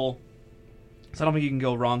staple. So I don't think you can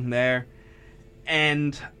go wrong there.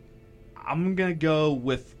 And I'm going to go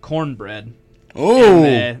with cornbread. Oh.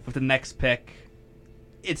 With the next pick.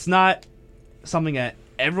 It's not something that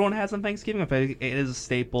everyone has on Thanksgiving. But it is a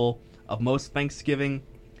staple of most Thanksgiving.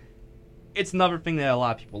 It's another thing that a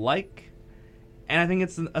lot of people like. And I think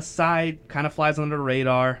it's a side, kind of flies under the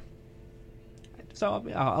radar. So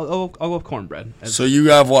I'll go with cornbread. So you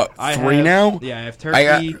have what, 3 now? Yeah, I have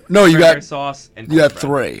turkey, you got sauce, and cornbread. You got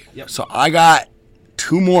 3. Yep. So I got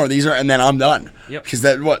 2 more. These are, and then I'm done. Yep. Because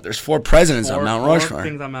there's 4 presidents on Mount Four Rushmore.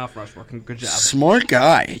 things on Mount Rushmore. Good job. Smart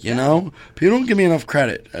guy, you know? People don't give me enough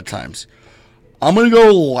credit at times. I'm going to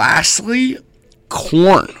go lastly,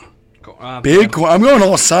 corn. Big corn. I'm going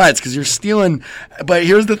all sides because you're stealing. But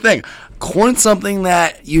here's the thing. Corn's something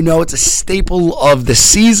that, it's a staple of the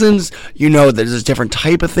seasons. There's a different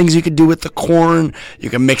type of things you can do with the corn. You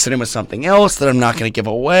can mix it in with something else that I'm not going to give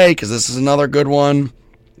away because this is another good one.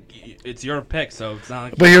 It's your pick, so it's not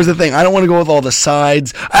like... But here's the thing. I don't want to go with all the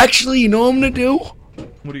sides. Actually, you know what I'm going to do?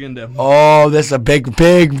 What are you going to do? Oh, this is a big,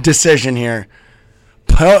 big decision here.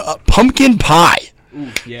 Pumpkin pie.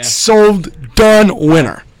 Ooh, yeah. Sold, done,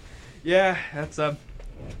 winner. Yeah, that's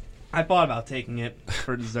I thought about taking it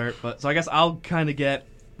for dessert, but so I guess I'll kind of get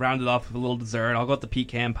rounded off with a little dessert. I'll go with the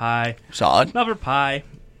pecan pie. Solid. Another pie.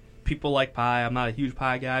 People like pie. I'm not a huge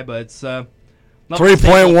pie guy, but it's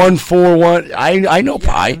 3.141. I know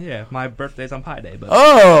pie. Yeah, my birthday's on Pie Day, but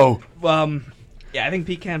yeah, I think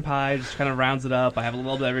pecan pie just kind of rounds it up. I have a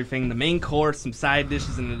little bit of everything: the main course, some side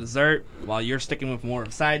dishes, and the dessert. While you're sticking with more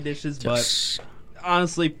of side dishes, but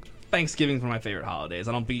honestly, Thanksgiving's one of my favorite holidays.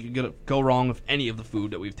 I don't think you could go wrong with any of the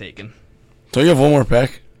food that we've taken. So you have one more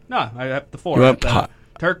pick? No, I have the 4. You have pie.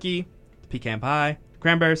 Turkey, pecan pie,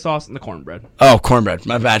 cranberry sauce, and the cornbread. Oh, cornbread.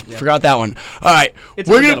 My bad. Yeah. Forgot that one. All right. It's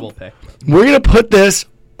a forgettable pick. We're going to put this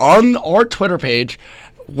on our Twitter page,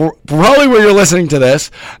 probably where you're listening to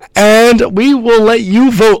this, and we will let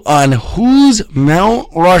you vote on who's Mount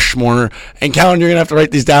Rushmore. And Callan, you're going to have to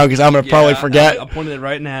write these down because I'm going to probably forget. I'm pointing it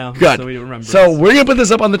right now. Good. So we remember. So we're going to put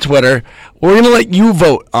this up on the Twitter. We're going to let you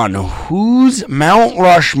vote on who's Mount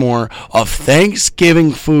Rushmore of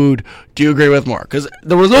Thanksgiving food do you agree with more? Because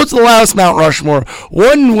the results of the last Mount Rushmore,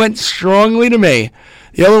 one went strongly to me.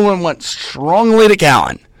 The other one went strongly to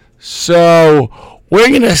Callan. So we're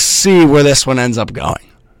going to see where this one ends up going.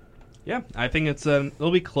 Yeah, I think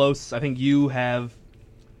it'll be close. I think you have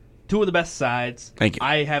 2 of the best sides. Thank you.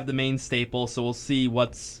 I have the main staple, so we'll see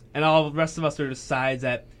and all the rest of us are just sides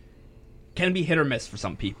that can be hit or miss for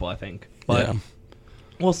some people, I think. But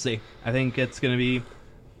we'll see. I think it's going to be,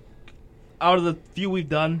 out of the few we've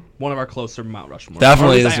done, one of our closer Mount Rushmore.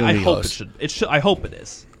 Definitely is I going to be hope close. I hope it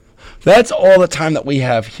is. That's all the time that we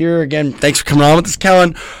have here. Again, thanks for coming on with us,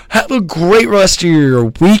 Callan. Have a great rest of your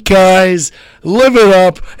week, guys. Live it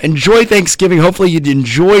up. Enjoy Thanksgiving. Hopefully you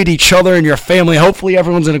enjoyed each other and your family. Hopefully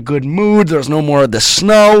everyone's in a good mood. There's no more of the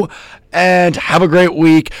snow. And have a great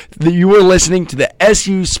week. You are listening to the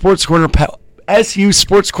SU Sports Corner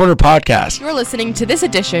podcast. You're listening to this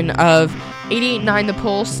edition of 88.9 The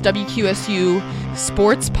Pulse WQSU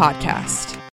Sports Podcast.